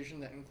a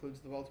division that includes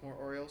the Baltimore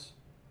Orioles.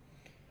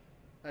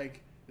 Like,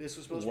 this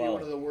was supposed to be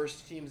one of the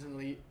worst teams in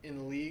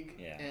the league.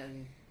 Yeah.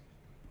 And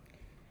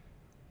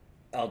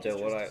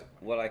LJ,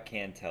 what I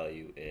can tell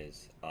you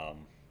is,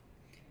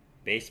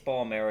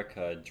 Baseball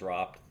America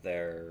dropped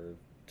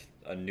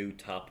a new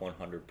top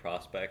 100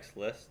 prospects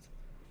list.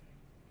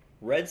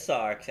 Red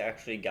Sox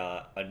actually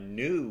got a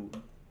new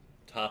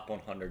top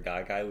 100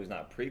 guy who was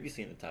not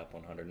previously in the top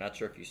 100. Not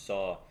sure if you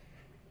saw.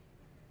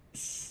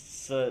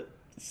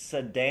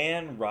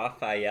 Sedan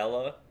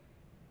Rafaela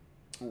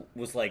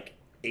was like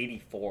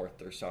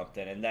 84th or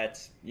something, and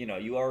that's, you know,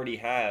 you already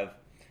have.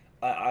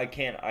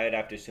 I'd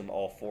have to assume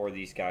all 4 of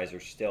these guys are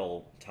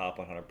still top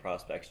 100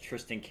 prospects.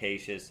 Tristan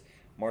Casas,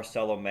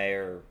 Marcelo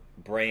Mayer,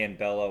 Brian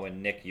Bello,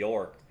 and Nick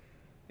York.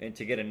 And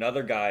to get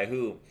another guy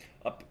who,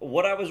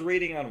 what I was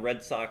reading on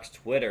Red Sox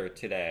Twitter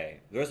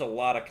today, there's a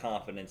lot of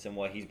confidence in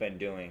what he's been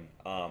doing.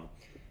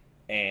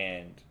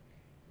 And,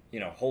 you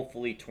know,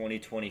 hopefully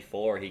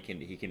 2024 he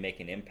can make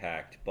an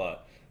impact.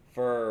 But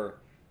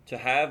to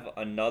have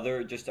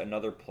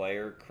another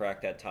player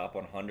crack that top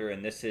 100,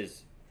 and this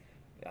is,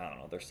 I don't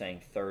know, they're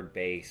saying third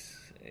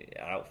base,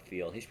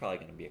 outfield. He's probably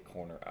going to be a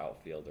corner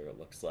outfielder, it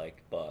looks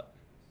like, but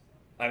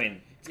I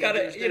mean, it's got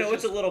to, you know,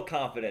 it's a little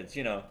confidence.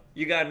 You know,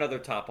 you got another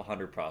top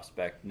 100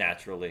 prospect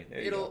naturally.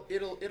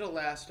 It'll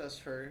last us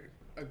for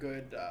a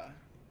good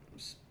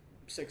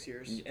 6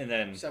 years, and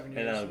then 7 years,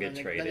 and then it'll get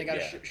traded. Then they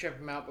got to ship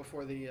them out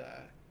before the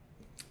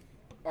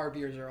our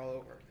beers are all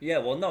over. Yeah,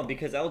 well, no,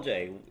 because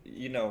LJ,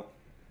 you know,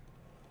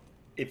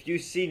 if you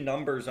see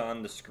numbers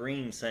on the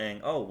screen saying,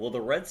 "Oh, well, the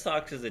Red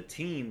Sox as a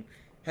team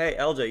hey,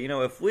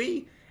 LJ, if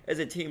we, as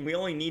a team, we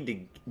only need to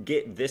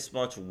get this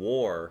much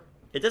WAR,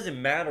 it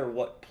doesn't matter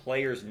what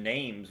players'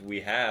 names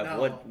we have,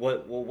 No.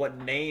 what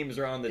names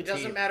are on the team. It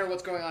doesn't matter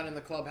what's going on in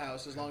the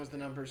clubhouse as long as the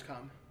numbers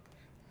come.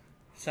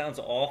 Sounds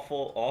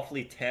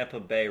awfully Tampa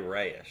Bay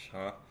Rayish,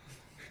 huh?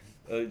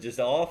 Just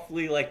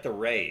awfully like the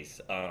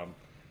Rays. Okay.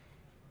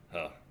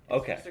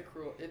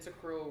 It's a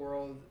cruel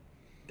world.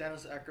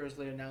 Dennis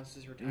Eckersley announced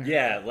his retirement.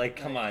 Yeah,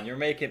 come on, you're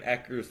making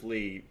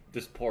Eckersley,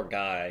 this poor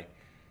guy.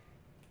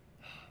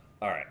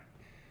 All right.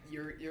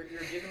 You're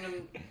giving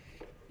him.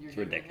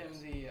 You're giving him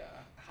the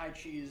high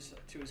cheese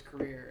to his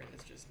career, and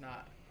it's just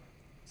not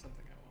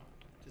something I want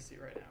to see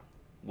right now.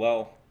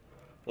 Well,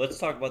 let's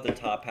talk about the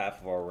top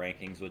half of our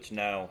rankings, which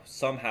now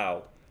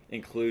somehow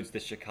includes the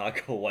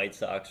Chicago White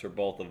Sox for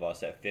both of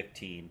us at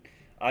 15.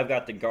 I've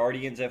got the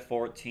Guardians at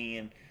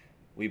 14.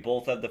 We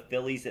both have the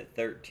Phillies at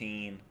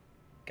 13.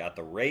 Got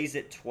the Rays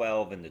at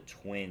 12 and the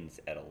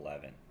Twins at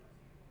 11.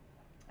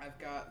 I've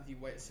got the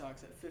White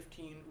Sox at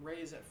 15,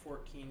 Rays at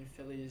 14,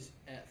 Phillies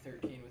at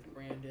 13 with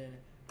Brandon,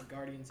 the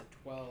Guardians at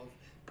 12,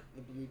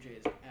 the Blue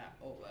Jays at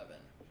 11.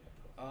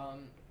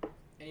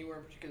 Anywhere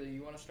in particular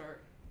you want to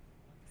start?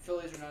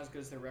 Phillies are not as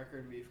good as their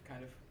record. We've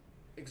kind of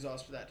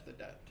exhausted that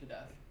to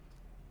death.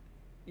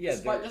 Yeah,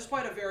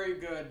 despite a very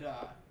good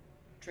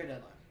trade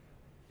deadline.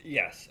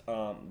 Yes,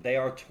 they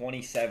are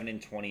 27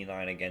 and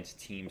 29 against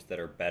teams that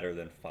are better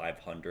than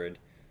 500.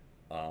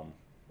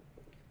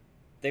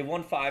 They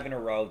won 5 in a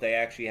row. They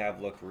actually have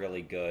looked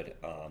really good.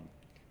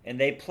 And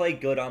they play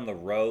good on the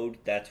road.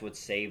 That's what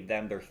saved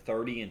them. They're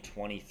 30 and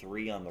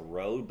 23 on the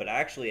road, but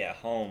actually at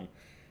home,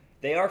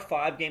 they are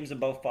 5 games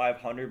above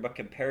 500, but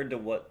compared to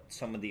what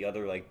some of the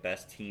other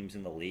best teams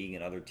in the league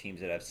and other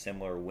teams that have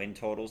similar win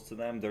totals to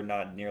them, they're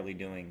not nearly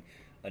doing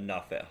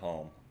enough at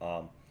home.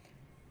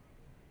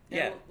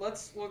 Yeah.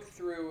 Let's look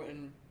through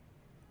and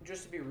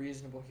just to be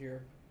reasonable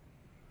here,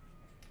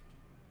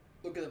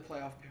 look at the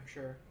playoff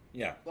picture.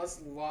 Yeah.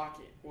 Let's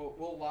lock it.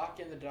 We'll lock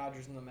in the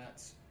Dodgers and the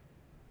Mets.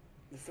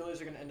 The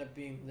Phillies are going to end up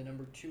being the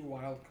number 2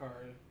 wild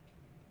card.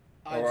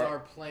 Odds are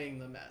playing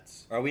the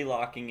Mets. Are we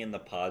locking in the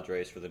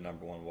Padres for the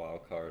number 1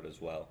 wild card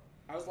as well?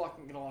 I was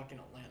going to lock in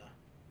Atlanta.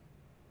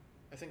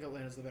 I think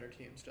Atlanta's the better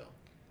team still.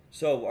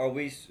 So are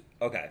we?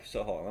 Okay.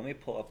 So hold on. Let me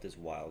pull up this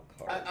wild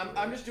card.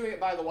 I'm just doing it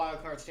by the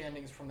wild card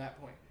standings from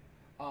that point.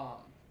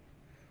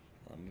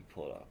 Let me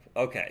pull it up.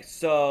 Okay.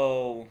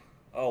 So.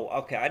 Oh,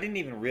 okay. I didn't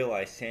even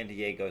realize San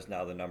Diego's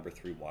now the number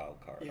 3 wild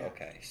card. Yeah.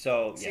 Okay.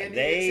 So yeah,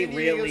 they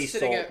really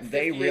sold.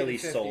 They really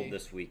sold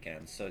this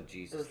weekend. So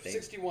Jesus. Or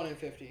 61 and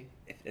 50.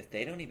 If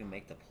they don't even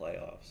make the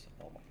playoffs,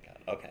 oh my God.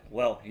 Okay.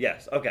 Well,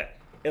 yes. Okay.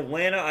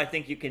 Atlanta, I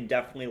think you can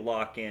definitely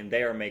lock in.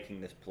 They are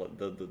making this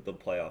the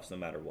playoffs no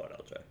matter what,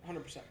 LJ.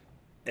 100%.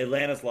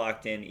 Atlanta's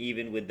locked in,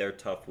 even with their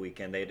tough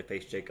weekend. They had to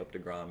face Jacob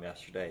deGrom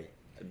yesterday.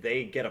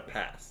 They get a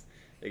pass.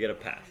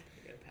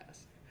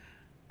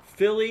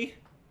 Philly,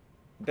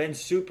 been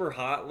super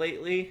hot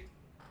lately.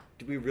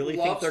 Do we really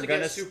think they're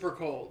going to super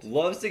cold?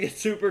 Loves to get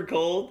super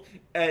cold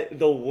at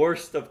the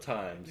worst of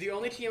times. The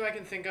only team I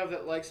can think of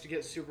that likes to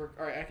get super...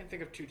 All right, I can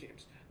think of 2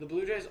 teams. The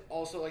Blue Jays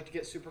also like to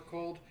get super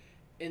cold,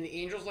 and the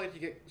Angels like to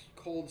get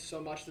cold so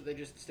much that they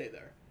just stay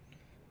there.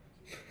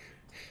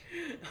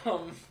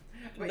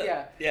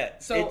 Yeah.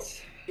 So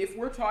if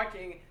we're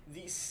talking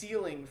the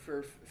ceiling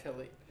for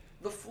Philly,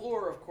 the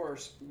floor, of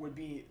course, would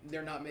be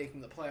they're not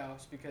making the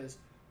playoffs because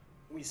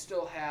we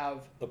still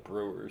have the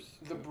Brewers.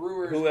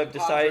 Who have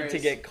decided to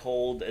get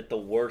cold at the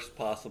worst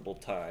possible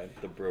time.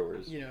 The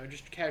Brewers.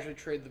 Just casually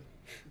trade the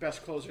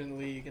best closer in the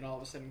league and all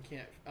of a sudden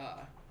can't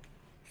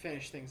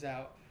finish things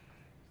out.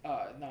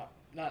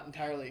 Not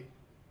entirely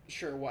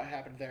sure what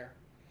happened there.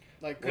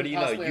 What do you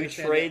know? You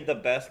trade the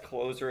best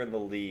closer in the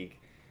league.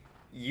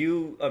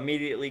 You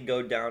immediately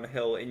go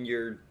downhill, and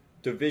your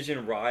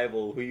division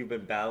rival, who you've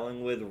been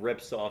battling with,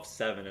 rips off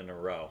 7 in a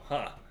row.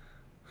 Huh.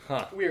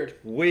 Weird.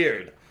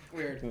 Super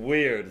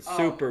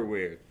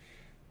weird.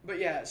 But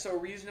yeah, so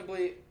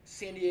reasonably,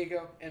 San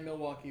Diego and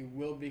Milwaukee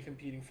will be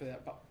competing for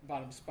that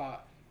bottom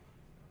spot.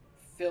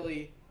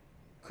 Philly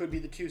could be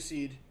the 2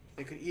 seed.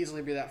 They could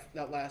easily be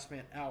that last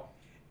man out.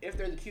 If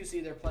they're the 2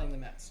 seed, they're playing the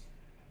Mets.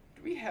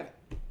 Do we have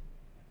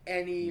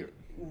any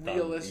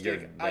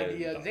realistic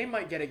idea? They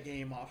might get a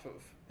game off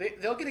of.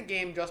 They'll get a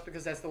game just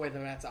because that's the way the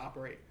Mets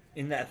operate.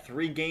 In that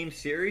 3-game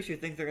series, you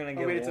think they're going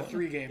to get one? It's a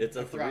 3-game. It's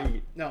a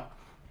 3. No.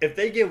 If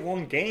they get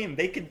 1 game,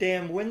 they could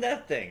damn win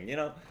that thing,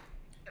 Yeah,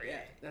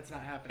 that's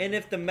not happening. And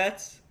if the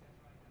Mets...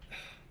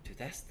 Dude,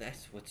 that's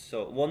what's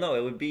so... Well, no,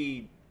 it would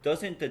be...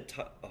 Doesn't the...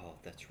 Oh,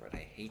 that's right.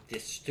 I hate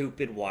this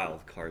stupid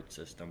wild card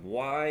system.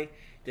 Why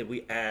did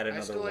we add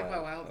another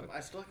wild card? I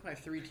still like my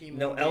 3-team...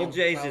 No,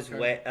 LJ's is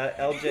way...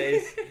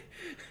 LJ's...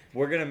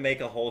 We're going to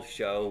make a whole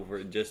show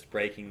for just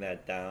breaking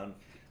that down.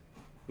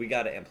 We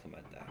got to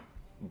implement that.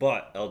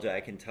 But, LJ,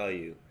 I can tell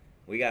you,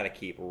 we got to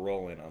keep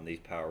rolling on these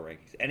power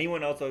rankings.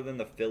 Anyone else other than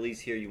the Phillies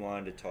here you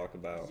wanted to talk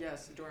about?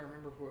 Yes. Do I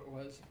remember who it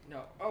was?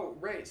 No. Oh,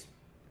 Rays.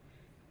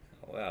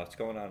 Oh, wow. What's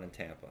going on in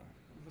Tampa?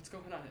 What's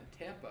going on in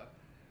Tampa?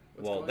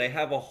 Well, they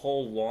have a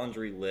whole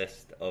laundry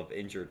list of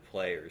injured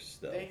players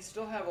still. They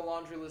still have a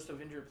laundry list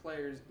of injured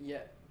players,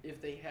 yet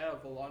if they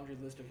have a laundry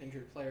list of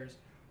injured players,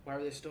 why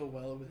are they still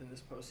well within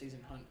this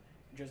postseason hunt?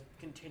 It just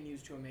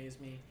continues to amaze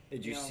me.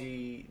 Did you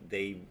see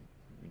they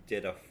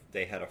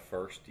had a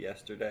first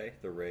yesterday,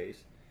 the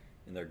Rays,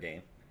 in their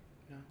game?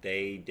 No.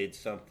 They did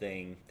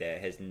something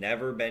that has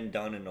never been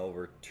done in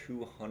over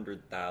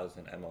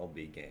 200,000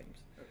 MLB games.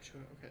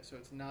 Okay, so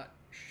it's not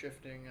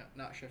shifting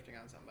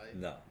on somebody.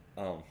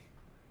 No.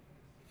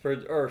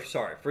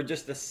 For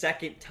just the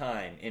second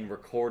time in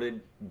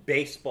recorded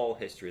baseball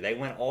history, they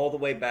went all the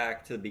way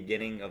back to the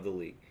beginning of the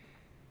league.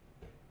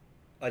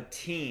 A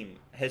team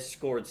has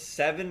scored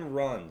 7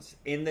 runs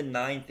in the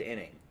 9th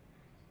inning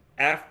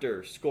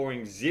after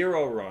scoring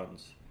 0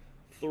 runs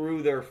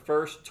through their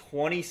first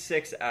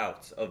 26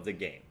 outs of the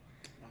game.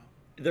 Wow.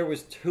 There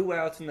was 2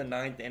 outs in the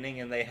 9th inning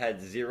and they had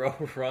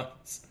 0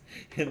 runs,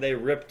 and they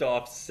ripped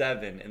off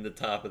 7 in the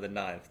top of the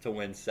 9th to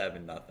win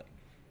 7-0.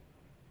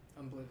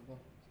 Unbelievable.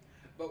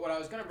 But what I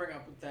was going to bring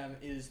up with them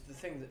is the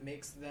thing that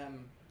makes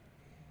them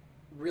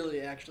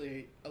really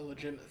actually a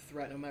legitimate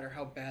threat, no matter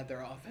how bad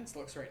their offense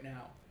looks right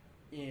now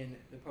in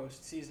the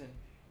postseason.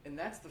 And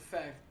that's the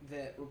fact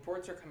that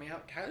reports are coming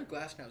out, Tyler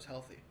Glasnow's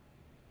healthy.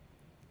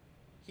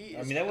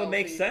 That would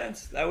make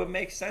sense. That would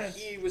make sense.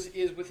 He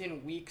is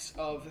within weeks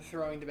of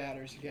throwing to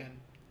batters again.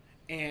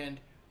 And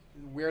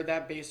where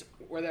that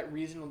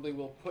reasonably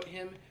will put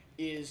him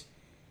is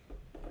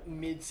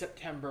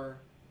mid-September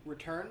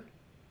return.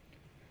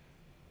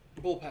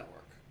 Bullpen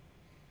work.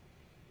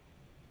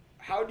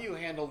 How do you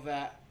handle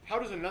that? How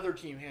does another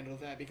team handle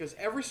that? Because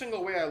every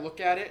single way I look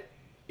at it,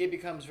 it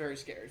becomes very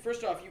scary.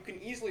 First off, you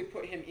can easily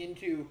put him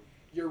into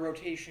your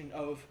rotation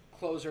of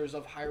closers,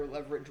 of higher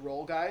leverage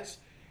role guys,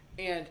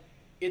 and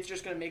it's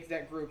just going to make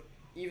that group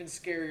even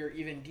scarier,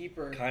 even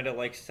deeper. Kind of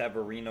like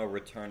Severino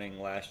returning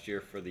last year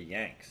for the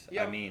Yanks.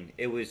 Yep. I mean,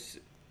 it was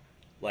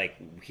like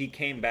he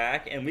came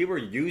back, and we were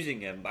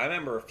using him. I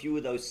remember a few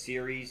of those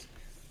series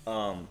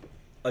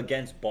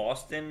against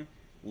Boston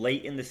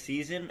late in the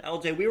season.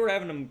 LJ, we were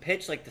having him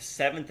pitch like the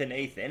 7th and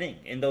 8th inning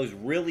in those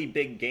really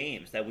big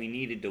games that we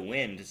needed to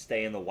win to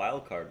stay in the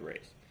wild card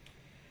race.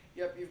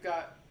 Yep, you've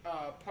got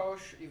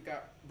Posh, you've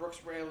got Brooks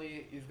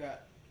Raley, you've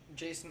got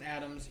Jason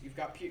Adams, you've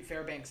got Pete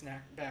Fairbanks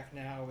back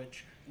now,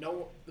 which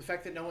the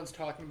fact that no one's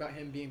talking about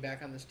him being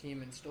back on this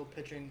team and still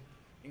pitching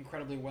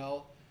incredibly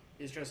well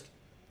is just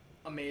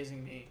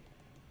amazing me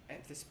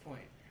at this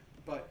point.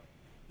 But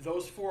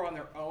those 4 on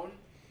their own,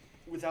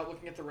 without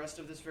looking at the rest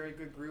of this very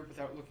good group,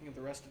 without looking at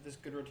the rest of this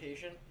good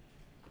rotation,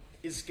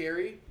 is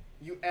scary.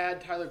 You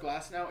add Tyler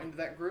Glasnow into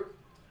that group,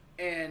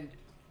 and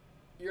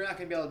you're not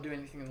going to be able to do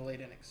anything in the late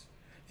innings.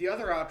 The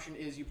other option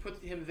is you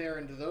put him there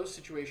into those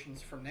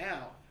situations for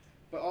now,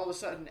 but all of a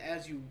sudden,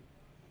 as you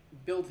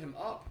build him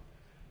up,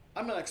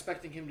 I'm not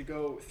expecting him to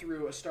go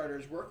through a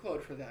starter's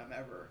workload for them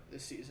ever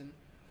this season,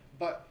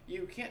 but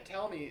you can't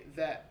tell me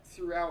that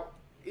throughout,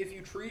 if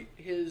you treat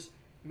his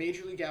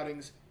major league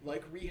outings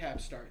like rehab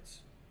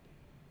starts,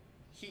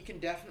 he can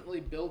definitely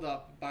build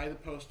up by the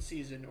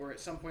postseason or at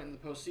some point in the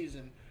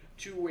postseason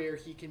to where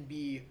he can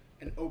be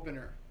an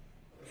opener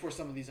for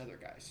some of these other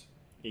guys.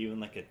 Even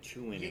like a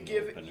 2-inning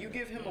opener. You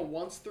give him a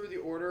once through the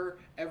order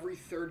every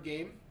 3rd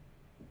game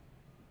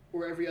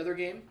or every other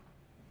game.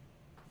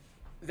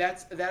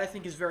 That I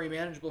think is very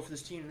manageable for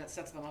this team, and that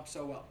sets them up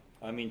so well.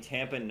 I mean,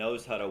 Tampa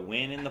knows how to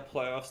win in the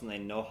playoffs, and they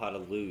know how to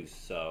lose.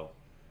 So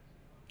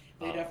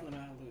they definitely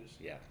know how to lose.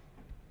 Yeah.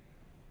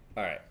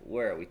 All right,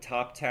 where are we?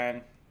 Top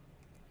 10.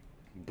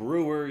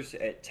 Brewers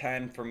at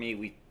 10 for me.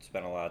 We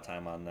spent a lot of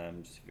time on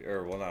them.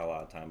 Not a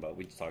lot of time, but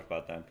we just talked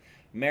about them.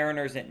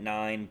 Mariners at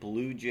 9.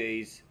 Blue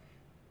Jays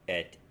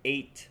at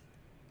 8.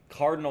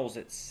 Cardinals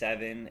at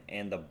 7.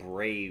 And the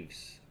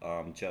Braves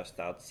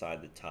just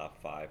outside the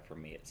top 5 for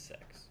me at 6.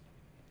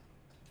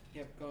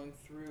 Yep, going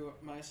through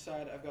my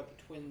side, I've got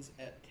the Twins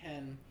at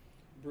 10.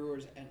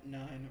 Brewers at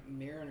 9.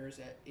 Mariners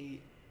at 8.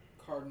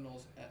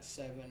 Cardinals at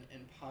 7.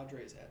 And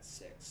Padres at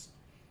 6.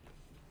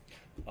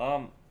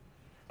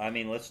 I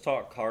mean, let's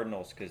talk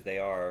Cardinals because they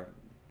are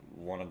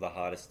one of the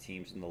hottest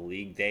teams in the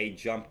league. They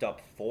jumped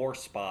up 4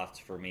 spots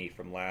for me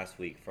from last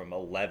week, from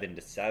 11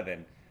 to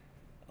 7.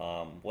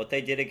 What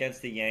they did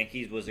against the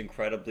Yankees was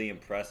incredibly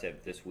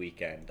impressive this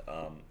weekend.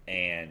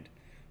 And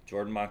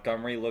Jordan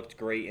Montgomery looked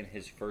great in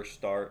his first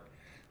start.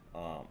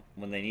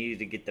 When they needed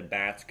to get the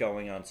bats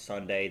going on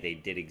Sunday, they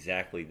did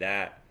exactly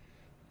that.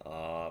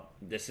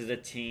 This is a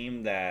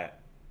team that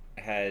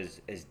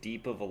has as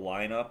deep of a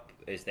lineup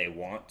as they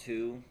want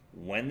to,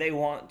 when they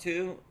want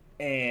to,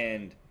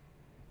 and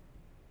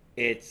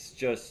it's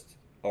just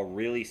a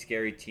really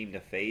scary team to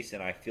face,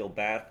 and I feel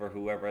bad for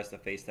whoever has to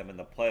face them in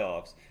the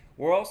playoffs.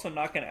 We're also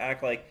not going to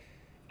act like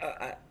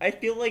I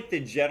feel like the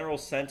general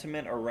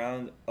sentiment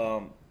around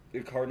the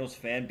Cardinals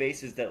fan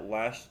base is that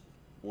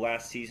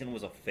last season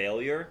was a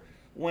failure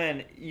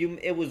when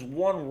it was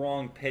one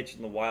wrong pitch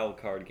in the wild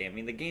card game. I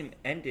mean, the game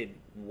ended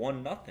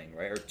 1-0,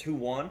 right, or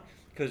 2-1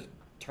 because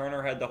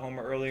Turner had the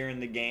homer earlier in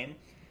the game.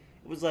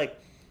 It was like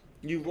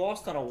You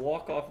lost on a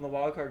walk-off in the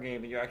wild card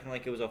game, and you're acting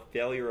like it was a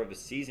failure of a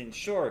season.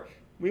 Sure,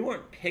 we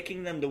weren't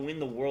picking them to win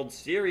the World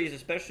Series,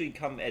 especially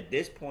come at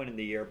this point in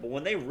the year. But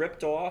when they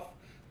ripped off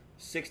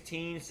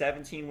 16,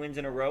 17 wins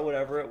in a row,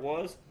 whatever it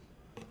was,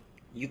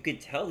 you could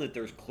tell that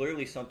there's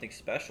clearly something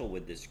special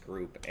with this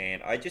group.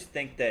 And I just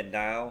think that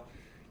now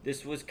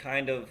this was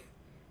kind of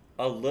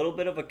a little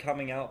bit of a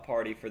coming out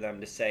party for them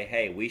to say,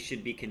 hey, we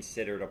should be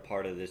considered a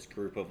part of this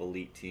group of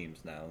elite teams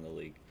now in the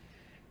league.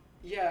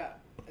 Yeah,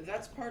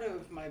 that's part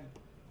of my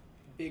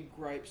big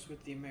gripes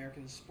with the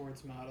American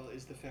sports model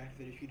is the fact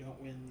that if you don't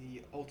win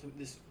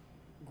this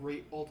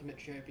great ultimate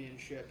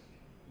championship,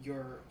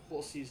 your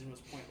whole season was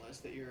pointless,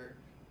 that you're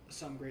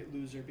some great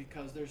loser,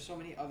 because there's so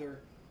many other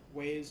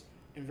ways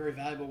and very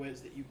valuable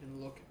ways that you can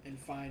look and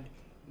find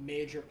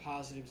major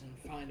positives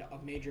and find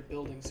a major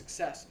building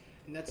success.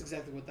 And that's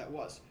exactly what that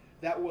was.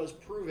 That was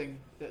proving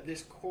that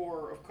this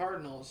core of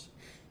Cardinals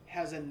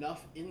has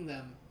enough in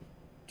them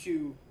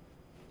to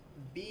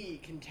be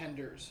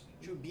contenders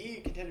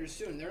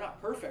soon. They're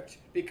not perfect,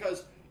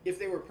 because if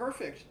they were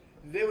perfect,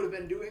 they would have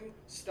been doing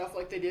stuff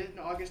like they did in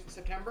August and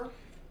September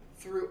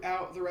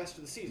throughout the rest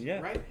of the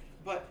season, right?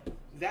 But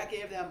that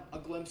gave them a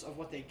glimpse of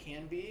what they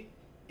can be,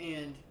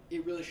 and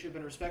it really should have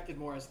been respected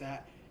more as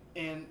that.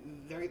 And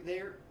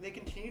they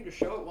continue to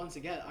show it once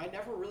again. I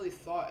never really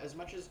thought, as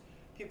much as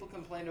people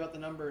complained about the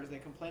numbers, they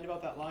complained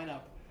about that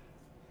lineup,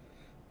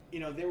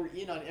 they were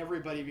in on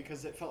everybody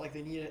because it felt like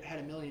they had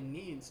a million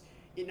needs.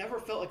 It never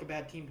felt like a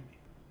bad team to me.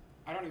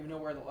 I don't even know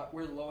where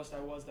the lowest I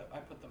was that I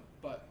put them,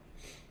 but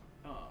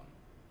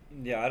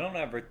yeah, I don't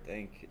ever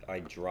think I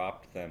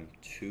dropped them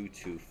too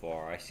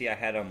far. I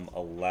had them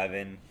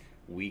 11,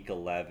 week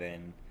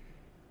 11,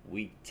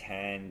 week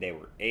 10 they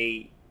were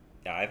 8.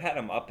 Yeah, I've had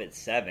them up at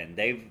 7.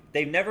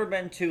 They've never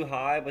been too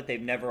high, but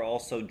they've never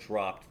also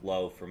dropped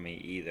low for me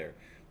either.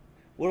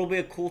 What'll be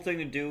a cool thing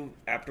to do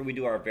after we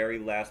do our very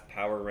last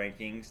power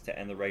rankings to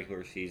end the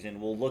regular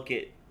season, we'll look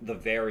at the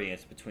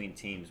variance between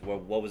teams.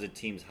 What was a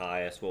team's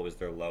highest? What was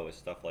their lowest?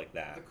 Stuff like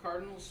that. The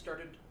Cardinals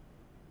started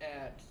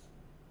at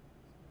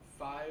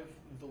 5.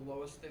 The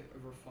lowest they've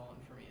ever fallen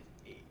for me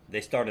is 8.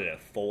 They started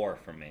at 4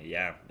 for me,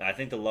 yeah. I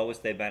think the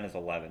lowest they've been is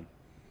 11.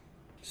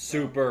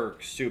 Super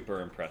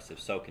impressive.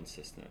 So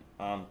consistent.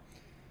 All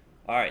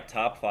right,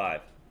 top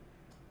 5.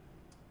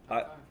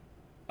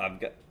 I've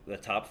got the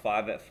top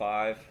 5 at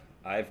 5.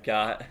 I've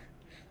got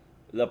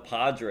the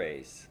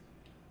Padres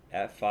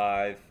at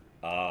 5.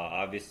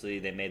 Obviously,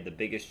 they made the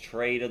biggest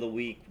trade of the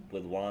week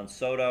with Juan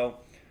Soto.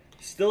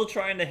 Still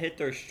trying to hit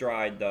their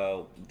stride,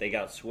 though. They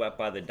got swept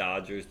by the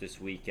Dodgers this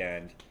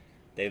weekend.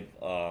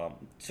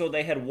 So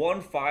they had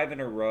won 5 in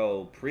a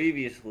row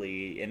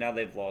previously, and now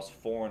they've lost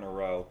 4 in a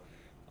row.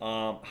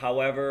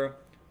 However,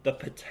 the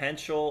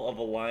potential of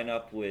a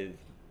lineup with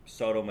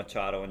Soto,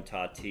 Machado, and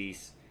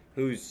Tatis,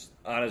 who's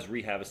on his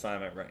rehab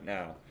assignment right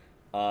now,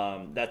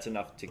 that's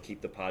enough to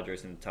keep the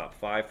Padres in the top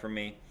 5 for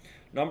me.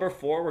 Number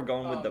 4, we're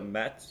going with the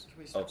Mets. Can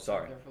we stop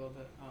sorry. there for a little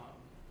bit?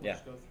 Yeah.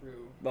 Just go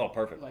through. Oh,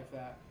 perfect. Like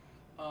that.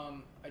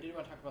 I did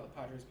want to talk about the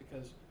Padres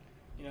because,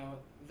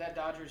 that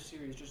Dodgers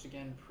series just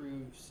again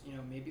proves,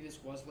 maybe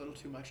this was a little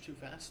too much too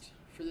fast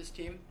for this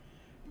team,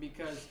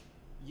 because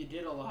you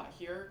did a lot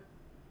here,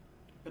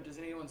 but does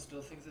anyone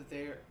still think that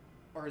they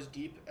are as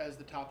deep as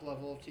the top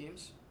level of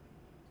teams?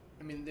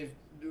 I mean,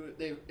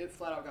 it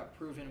flat out got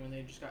proven when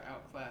they just got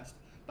outclassed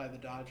by the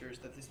Dodgers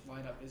that this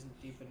lineup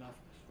isn't deep enough.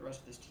 The rest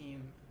of this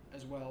team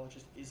as well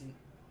just isn't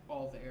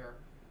all there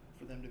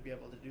for them to be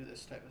able to do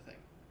this type of thing.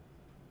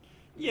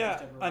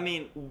 Yeah, I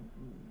mean,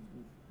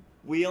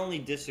 we only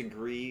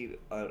disagree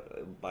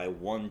by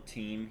one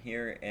team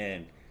here,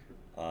 and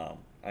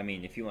I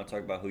mean, if you want to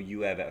talk about who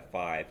you have at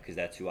 5, because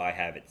that's who I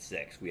have at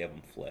 6, we have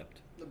them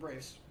flipped. The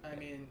Braves. I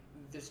mean,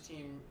 this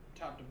team,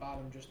 top to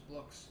bottom, just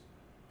looks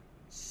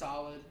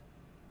solid.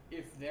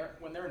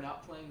 When they're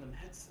not playing the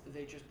Mets,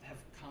 they just have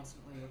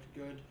constantly looked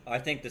good. I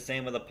think the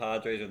same with the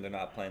Padres when they're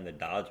not playing the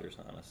Dodgers,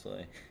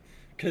 honestly,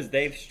 because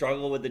they've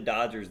struggled with the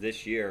Dodgers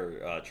this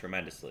year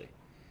tremendously.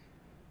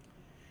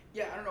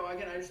 Yeah, I don't know.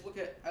 Again,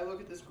 I look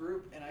at this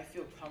group and I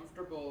feel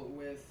comfortable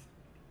with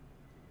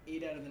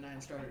 8 out of the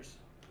 9 starters.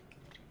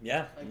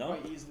 Yeah,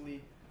 quite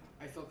easily.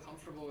 I feel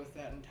comfortable with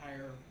that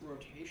entire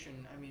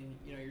rotation. I mean,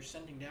 you're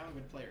sending down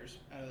good players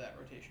out of that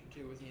rotation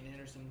too, with Ian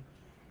Anderson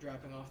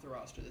dropping off the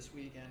roster this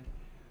weekend.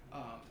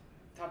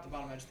 Top to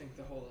bottom, I just think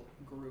the whole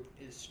group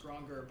is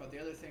stronger. But the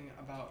other thing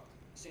about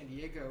San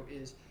Diego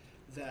is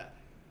that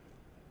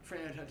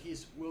Fernando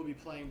Tatis will be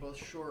playing both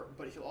short,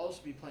 but he'll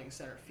also be playing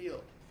center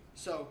field.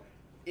 So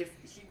if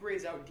he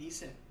grades out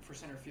decent for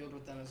center field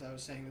with them, as I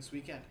was saying this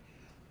weekend,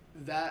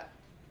 that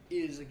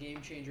is a game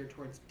changer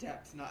towards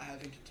depth, not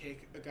having to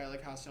take a guy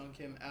like Ha-Seong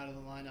Kim out of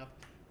the lineup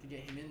to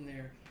get him in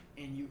there,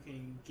 and you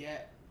can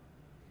get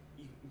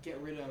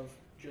rid of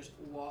just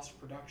lost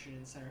production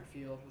in center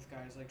field with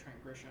guys like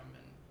Trent Grisham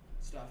and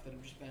stuff that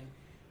have just been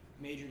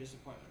major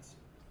disappointments.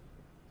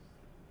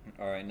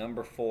 All right,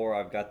 number 4,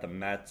 I've got the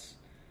Mets.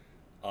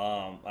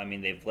 I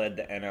mean, they've led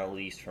the NL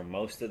East for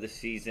most of the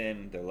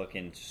season. They're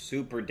looking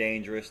super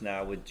dangerous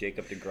now with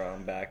Jacob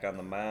deGrom back on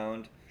the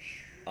mound.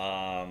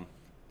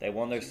 They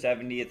won their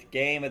 70th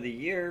game of the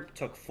year,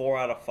 took 4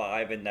 out of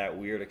 5 in that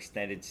weird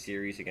extended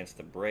series against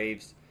the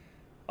Braves.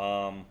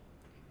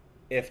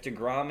 If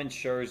DeGrom and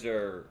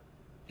Scherzer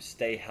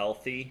stay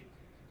healthy,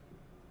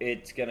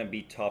 it's going to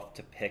be tough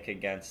to pick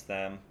against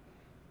them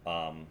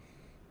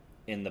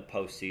in the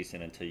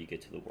postseason until you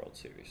get to the World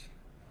Series.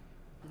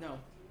 No.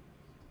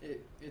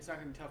 It's not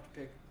going to be tough to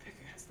pick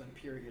against them,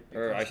 period.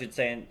 Or I should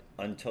say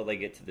until they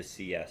get to the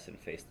CS and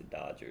face the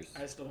Dodgers.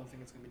 I still don't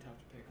think it's going to be tough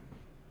to pick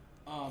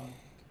them.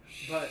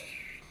 But,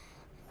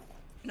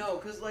 no,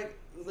 because, like,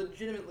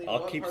 legitimately,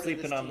 I'll keep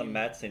sleeping on the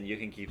Mets and you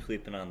can keep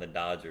sleeping on the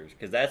Dodgers.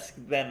 Because that's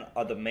been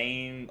the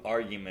main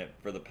argument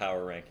for the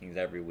power rankings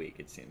every week,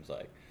 it seems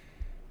like.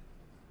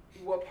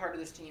 What part of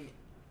this team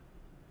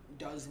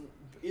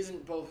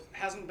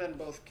hasn't been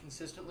both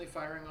consistently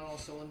firing on all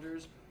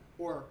cylinders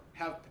or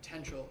have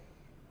potential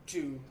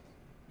to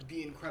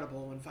be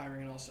incredible when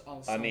firing on all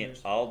cylinders? I mean,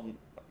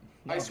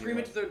 I'll scream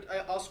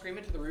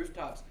into the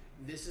rooftops.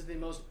 This is the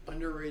most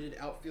underrated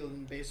outfield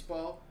in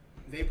baseball.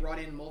 They brought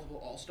in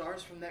multiple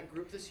all-stars from that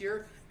group this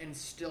year, and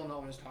still no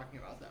one is talking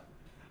about them.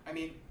 I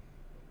mean,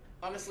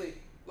 honestly,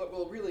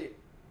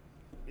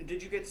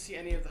 did you get to see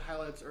any of the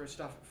highlights or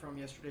stuff from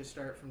yesterday's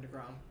start from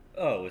DeGrom?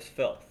 Oh, it was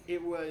filth.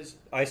 It was...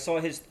 I saw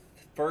his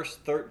first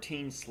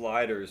 13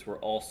 sliders were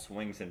all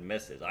swings and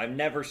misses. I've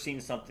never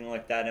seen something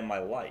like that in my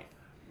life.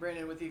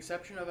 Brandon, with the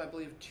exception of, I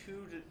believe,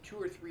 two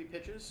or three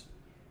pitches,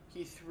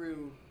 he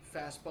threw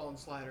fastball and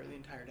slider the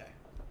entire day.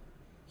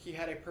 He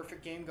had a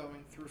perfect game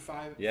going through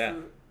 5. Yeah.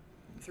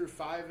 Through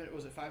 5,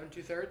 was it 5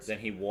 2/3? Then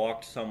he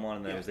walked someone,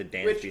 and then it was a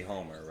Dansby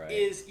homer, right?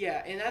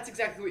 And that's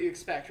exactly what you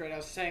expect, right? I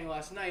was saying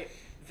last night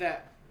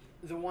that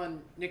the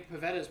one Nick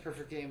Pavetta's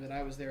perfect game that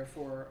I was there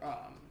for,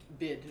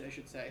 I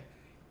should say,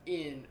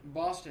 in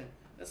Boston,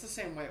 that's the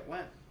same way it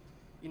went.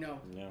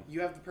 You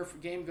have the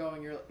perfect game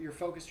going, you're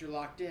focused, you're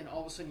locked in,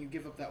 all of a sudden you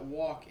give up that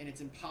walk, and it's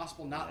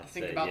impossible not to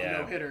think about the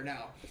no-hitter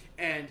now.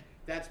 And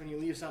that's when you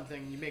leave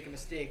something, you make a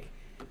mistake,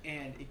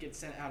 and it gets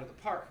sent out of the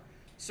park.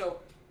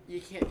 So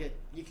you can't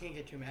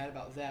get too mad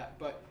about that.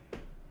 But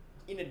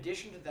in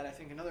addition to that, I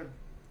think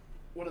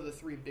one of the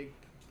 3 big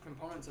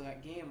components of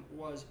that game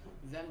was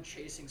them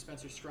chasing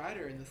Spencer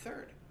Strider in the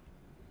 3rd.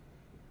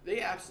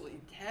 They absolutely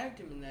tagged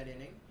him in that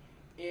inning,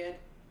 and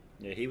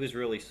yeah, he was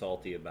really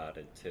salty about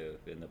it too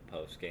in the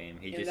post game.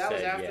 That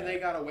was after they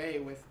got away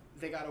with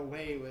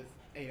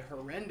a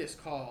horrendous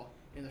call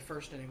in the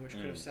first inning, which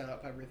could have set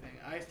up everything.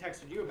 I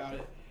texted you about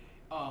it.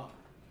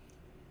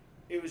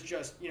 It was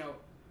just,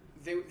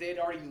 they had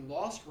already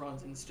lost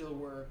runs and still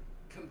were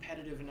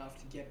competitive enough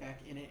to get back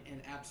in it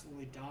and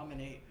absolutely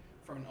dominate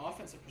from an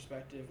offensive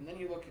perspective. And then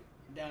you look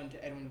down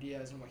to Edwin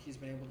Diaz and what he's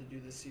been able to do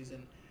this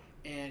season,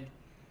 and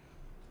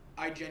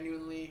I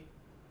genuinely,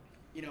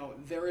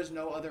 there is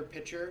no other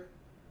pitcher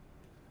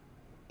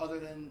other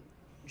than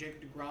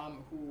Jacob DeGrom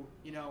who,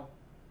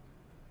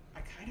 I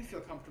kind of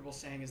feel comfortable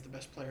saying is the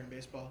best player in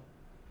baseball.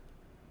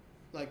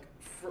 Like,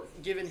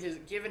 given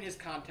his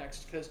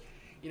context, because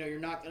you're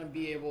not going to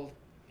be able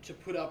to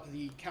put up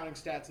the counting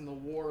stats in the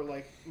WAR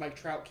like Mike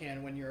Trout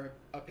can when you're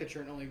a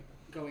pitcher and only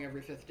going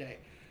every 5th day.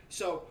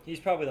 So he's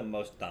probably the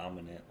most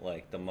dominant,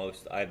 I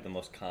have the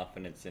most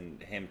confidence in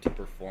him to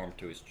perform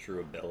to his true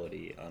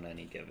ability on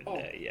any given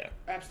day. Yeah,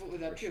 absolutely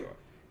that too. Sure.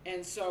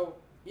 And so,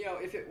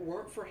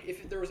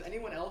 if there was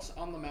anyone else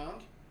on the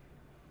mound,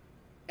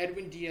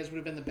 Edwin Diaz would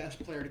have been the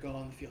best player to go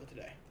on the field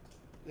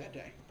that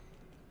day.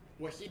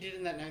 What he did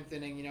in that 9th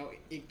inning,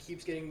 it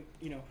keeps getting,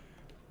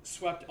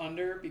 swept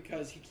under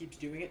because he keeps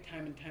doing it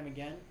time and time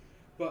again.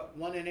 But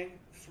 1 inning,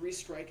 3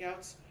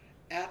 strikeouts,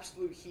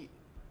 absolute heat.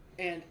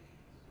 And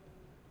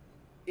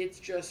it's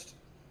just,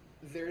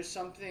 there's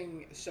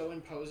something so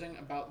imposing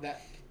about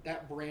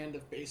that brand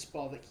of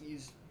baseball that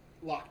he's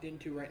locked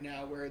into right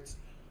now, where it's,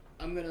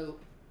 I'm going to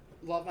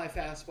love my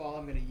fastball,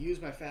 I'm going to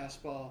use my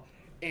fastball,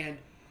 and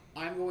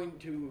I'm more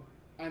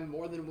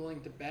than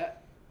willing to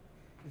bet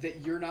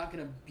that your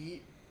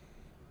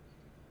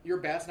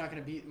bat's not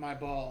going to beat my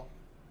ball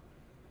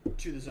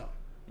to the zone.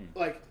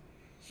 Like,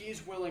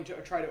 he's willing to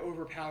try to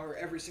overpower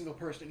every single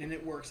person, and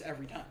it works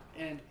every time.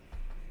 And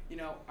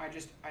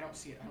I don't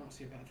see it. I don't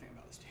see a bad thing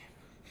about this team.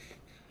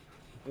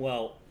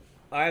 Well,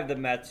 I have the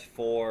Mets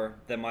 4.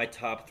 Then my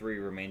top 3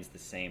 remains the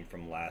same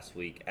from last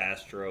week: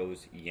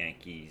 Astros,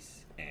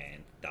 Yankees,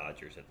 and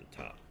Dodgers at the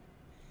top.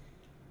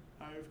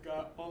 I've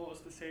got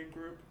almost the same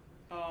group.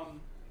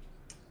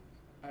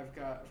 I've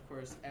got, of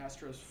course,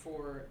 Astros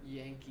 4,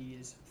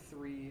 Yankees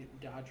 3,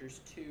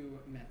 Dodgers 2,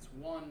 Mets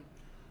 1.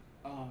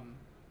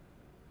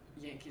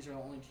 Yankees are the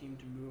only team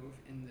to move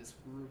in this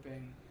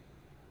grouping.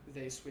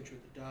 They switch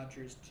with the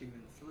Dodgers 2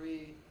 and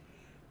 3.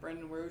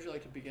 Brandon, where would you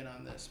like to begin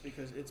on this?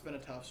 Because it's been a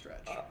tough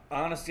stretch.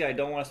 Honestly, I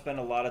don't want to spend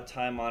a lot of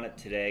time on it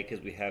today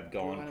because we have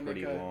gone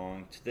pretty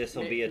long. This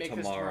will be a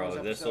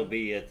tomorrow. This will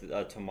be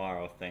a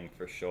tomorrow thing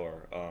for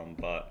sure.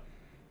 But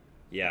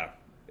yeah,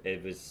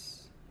 it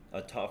was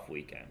a tough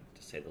weekend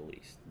to say the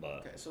least. But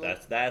okay, so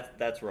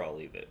that's where I'll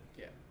leave it.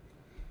 Yeah.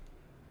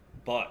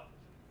 But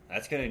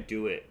that's gonna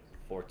do it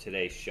for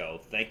today's show.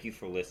 Thank you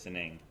for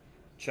listening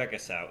Check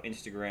us out.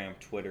 Instagram,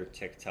 Twitter,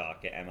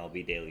 TikTok at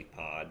MLB Daily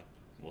Pod.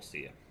 We'll see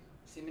you.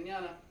 See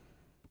mañana.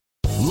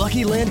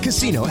 Lucky Land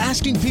Casino,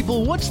 asking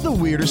people, what's the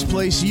weirdest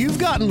place you've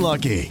gotten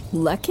lucky?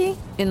 Lucky?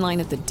 In line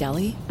at the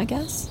deli, I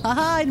guess?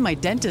 Aha, in my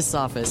dentist's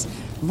office.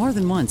 More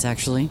than once,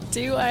 actually.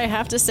 Do I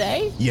have to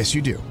say? Yes,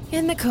 you do.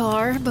 In the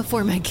car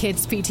before my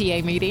kids'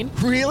 PTA meeting.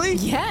 Really?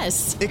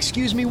 Yes.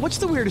 Excuse me, what's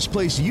the weirdest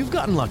place you've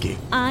gotten lucky?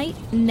 I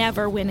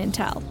never win and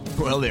tell.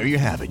 Well, there you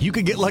have it. You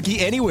can get lucky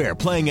anywhere,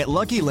 playing at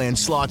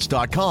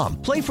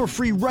LuckyLandSlots.com. Play for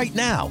free right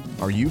now.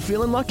 Are you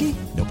feeling lucky?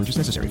 No purchase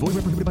necessary. Void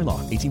where prohibited by law.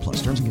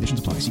 18+. Terms and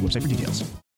conditions apply. See website for details.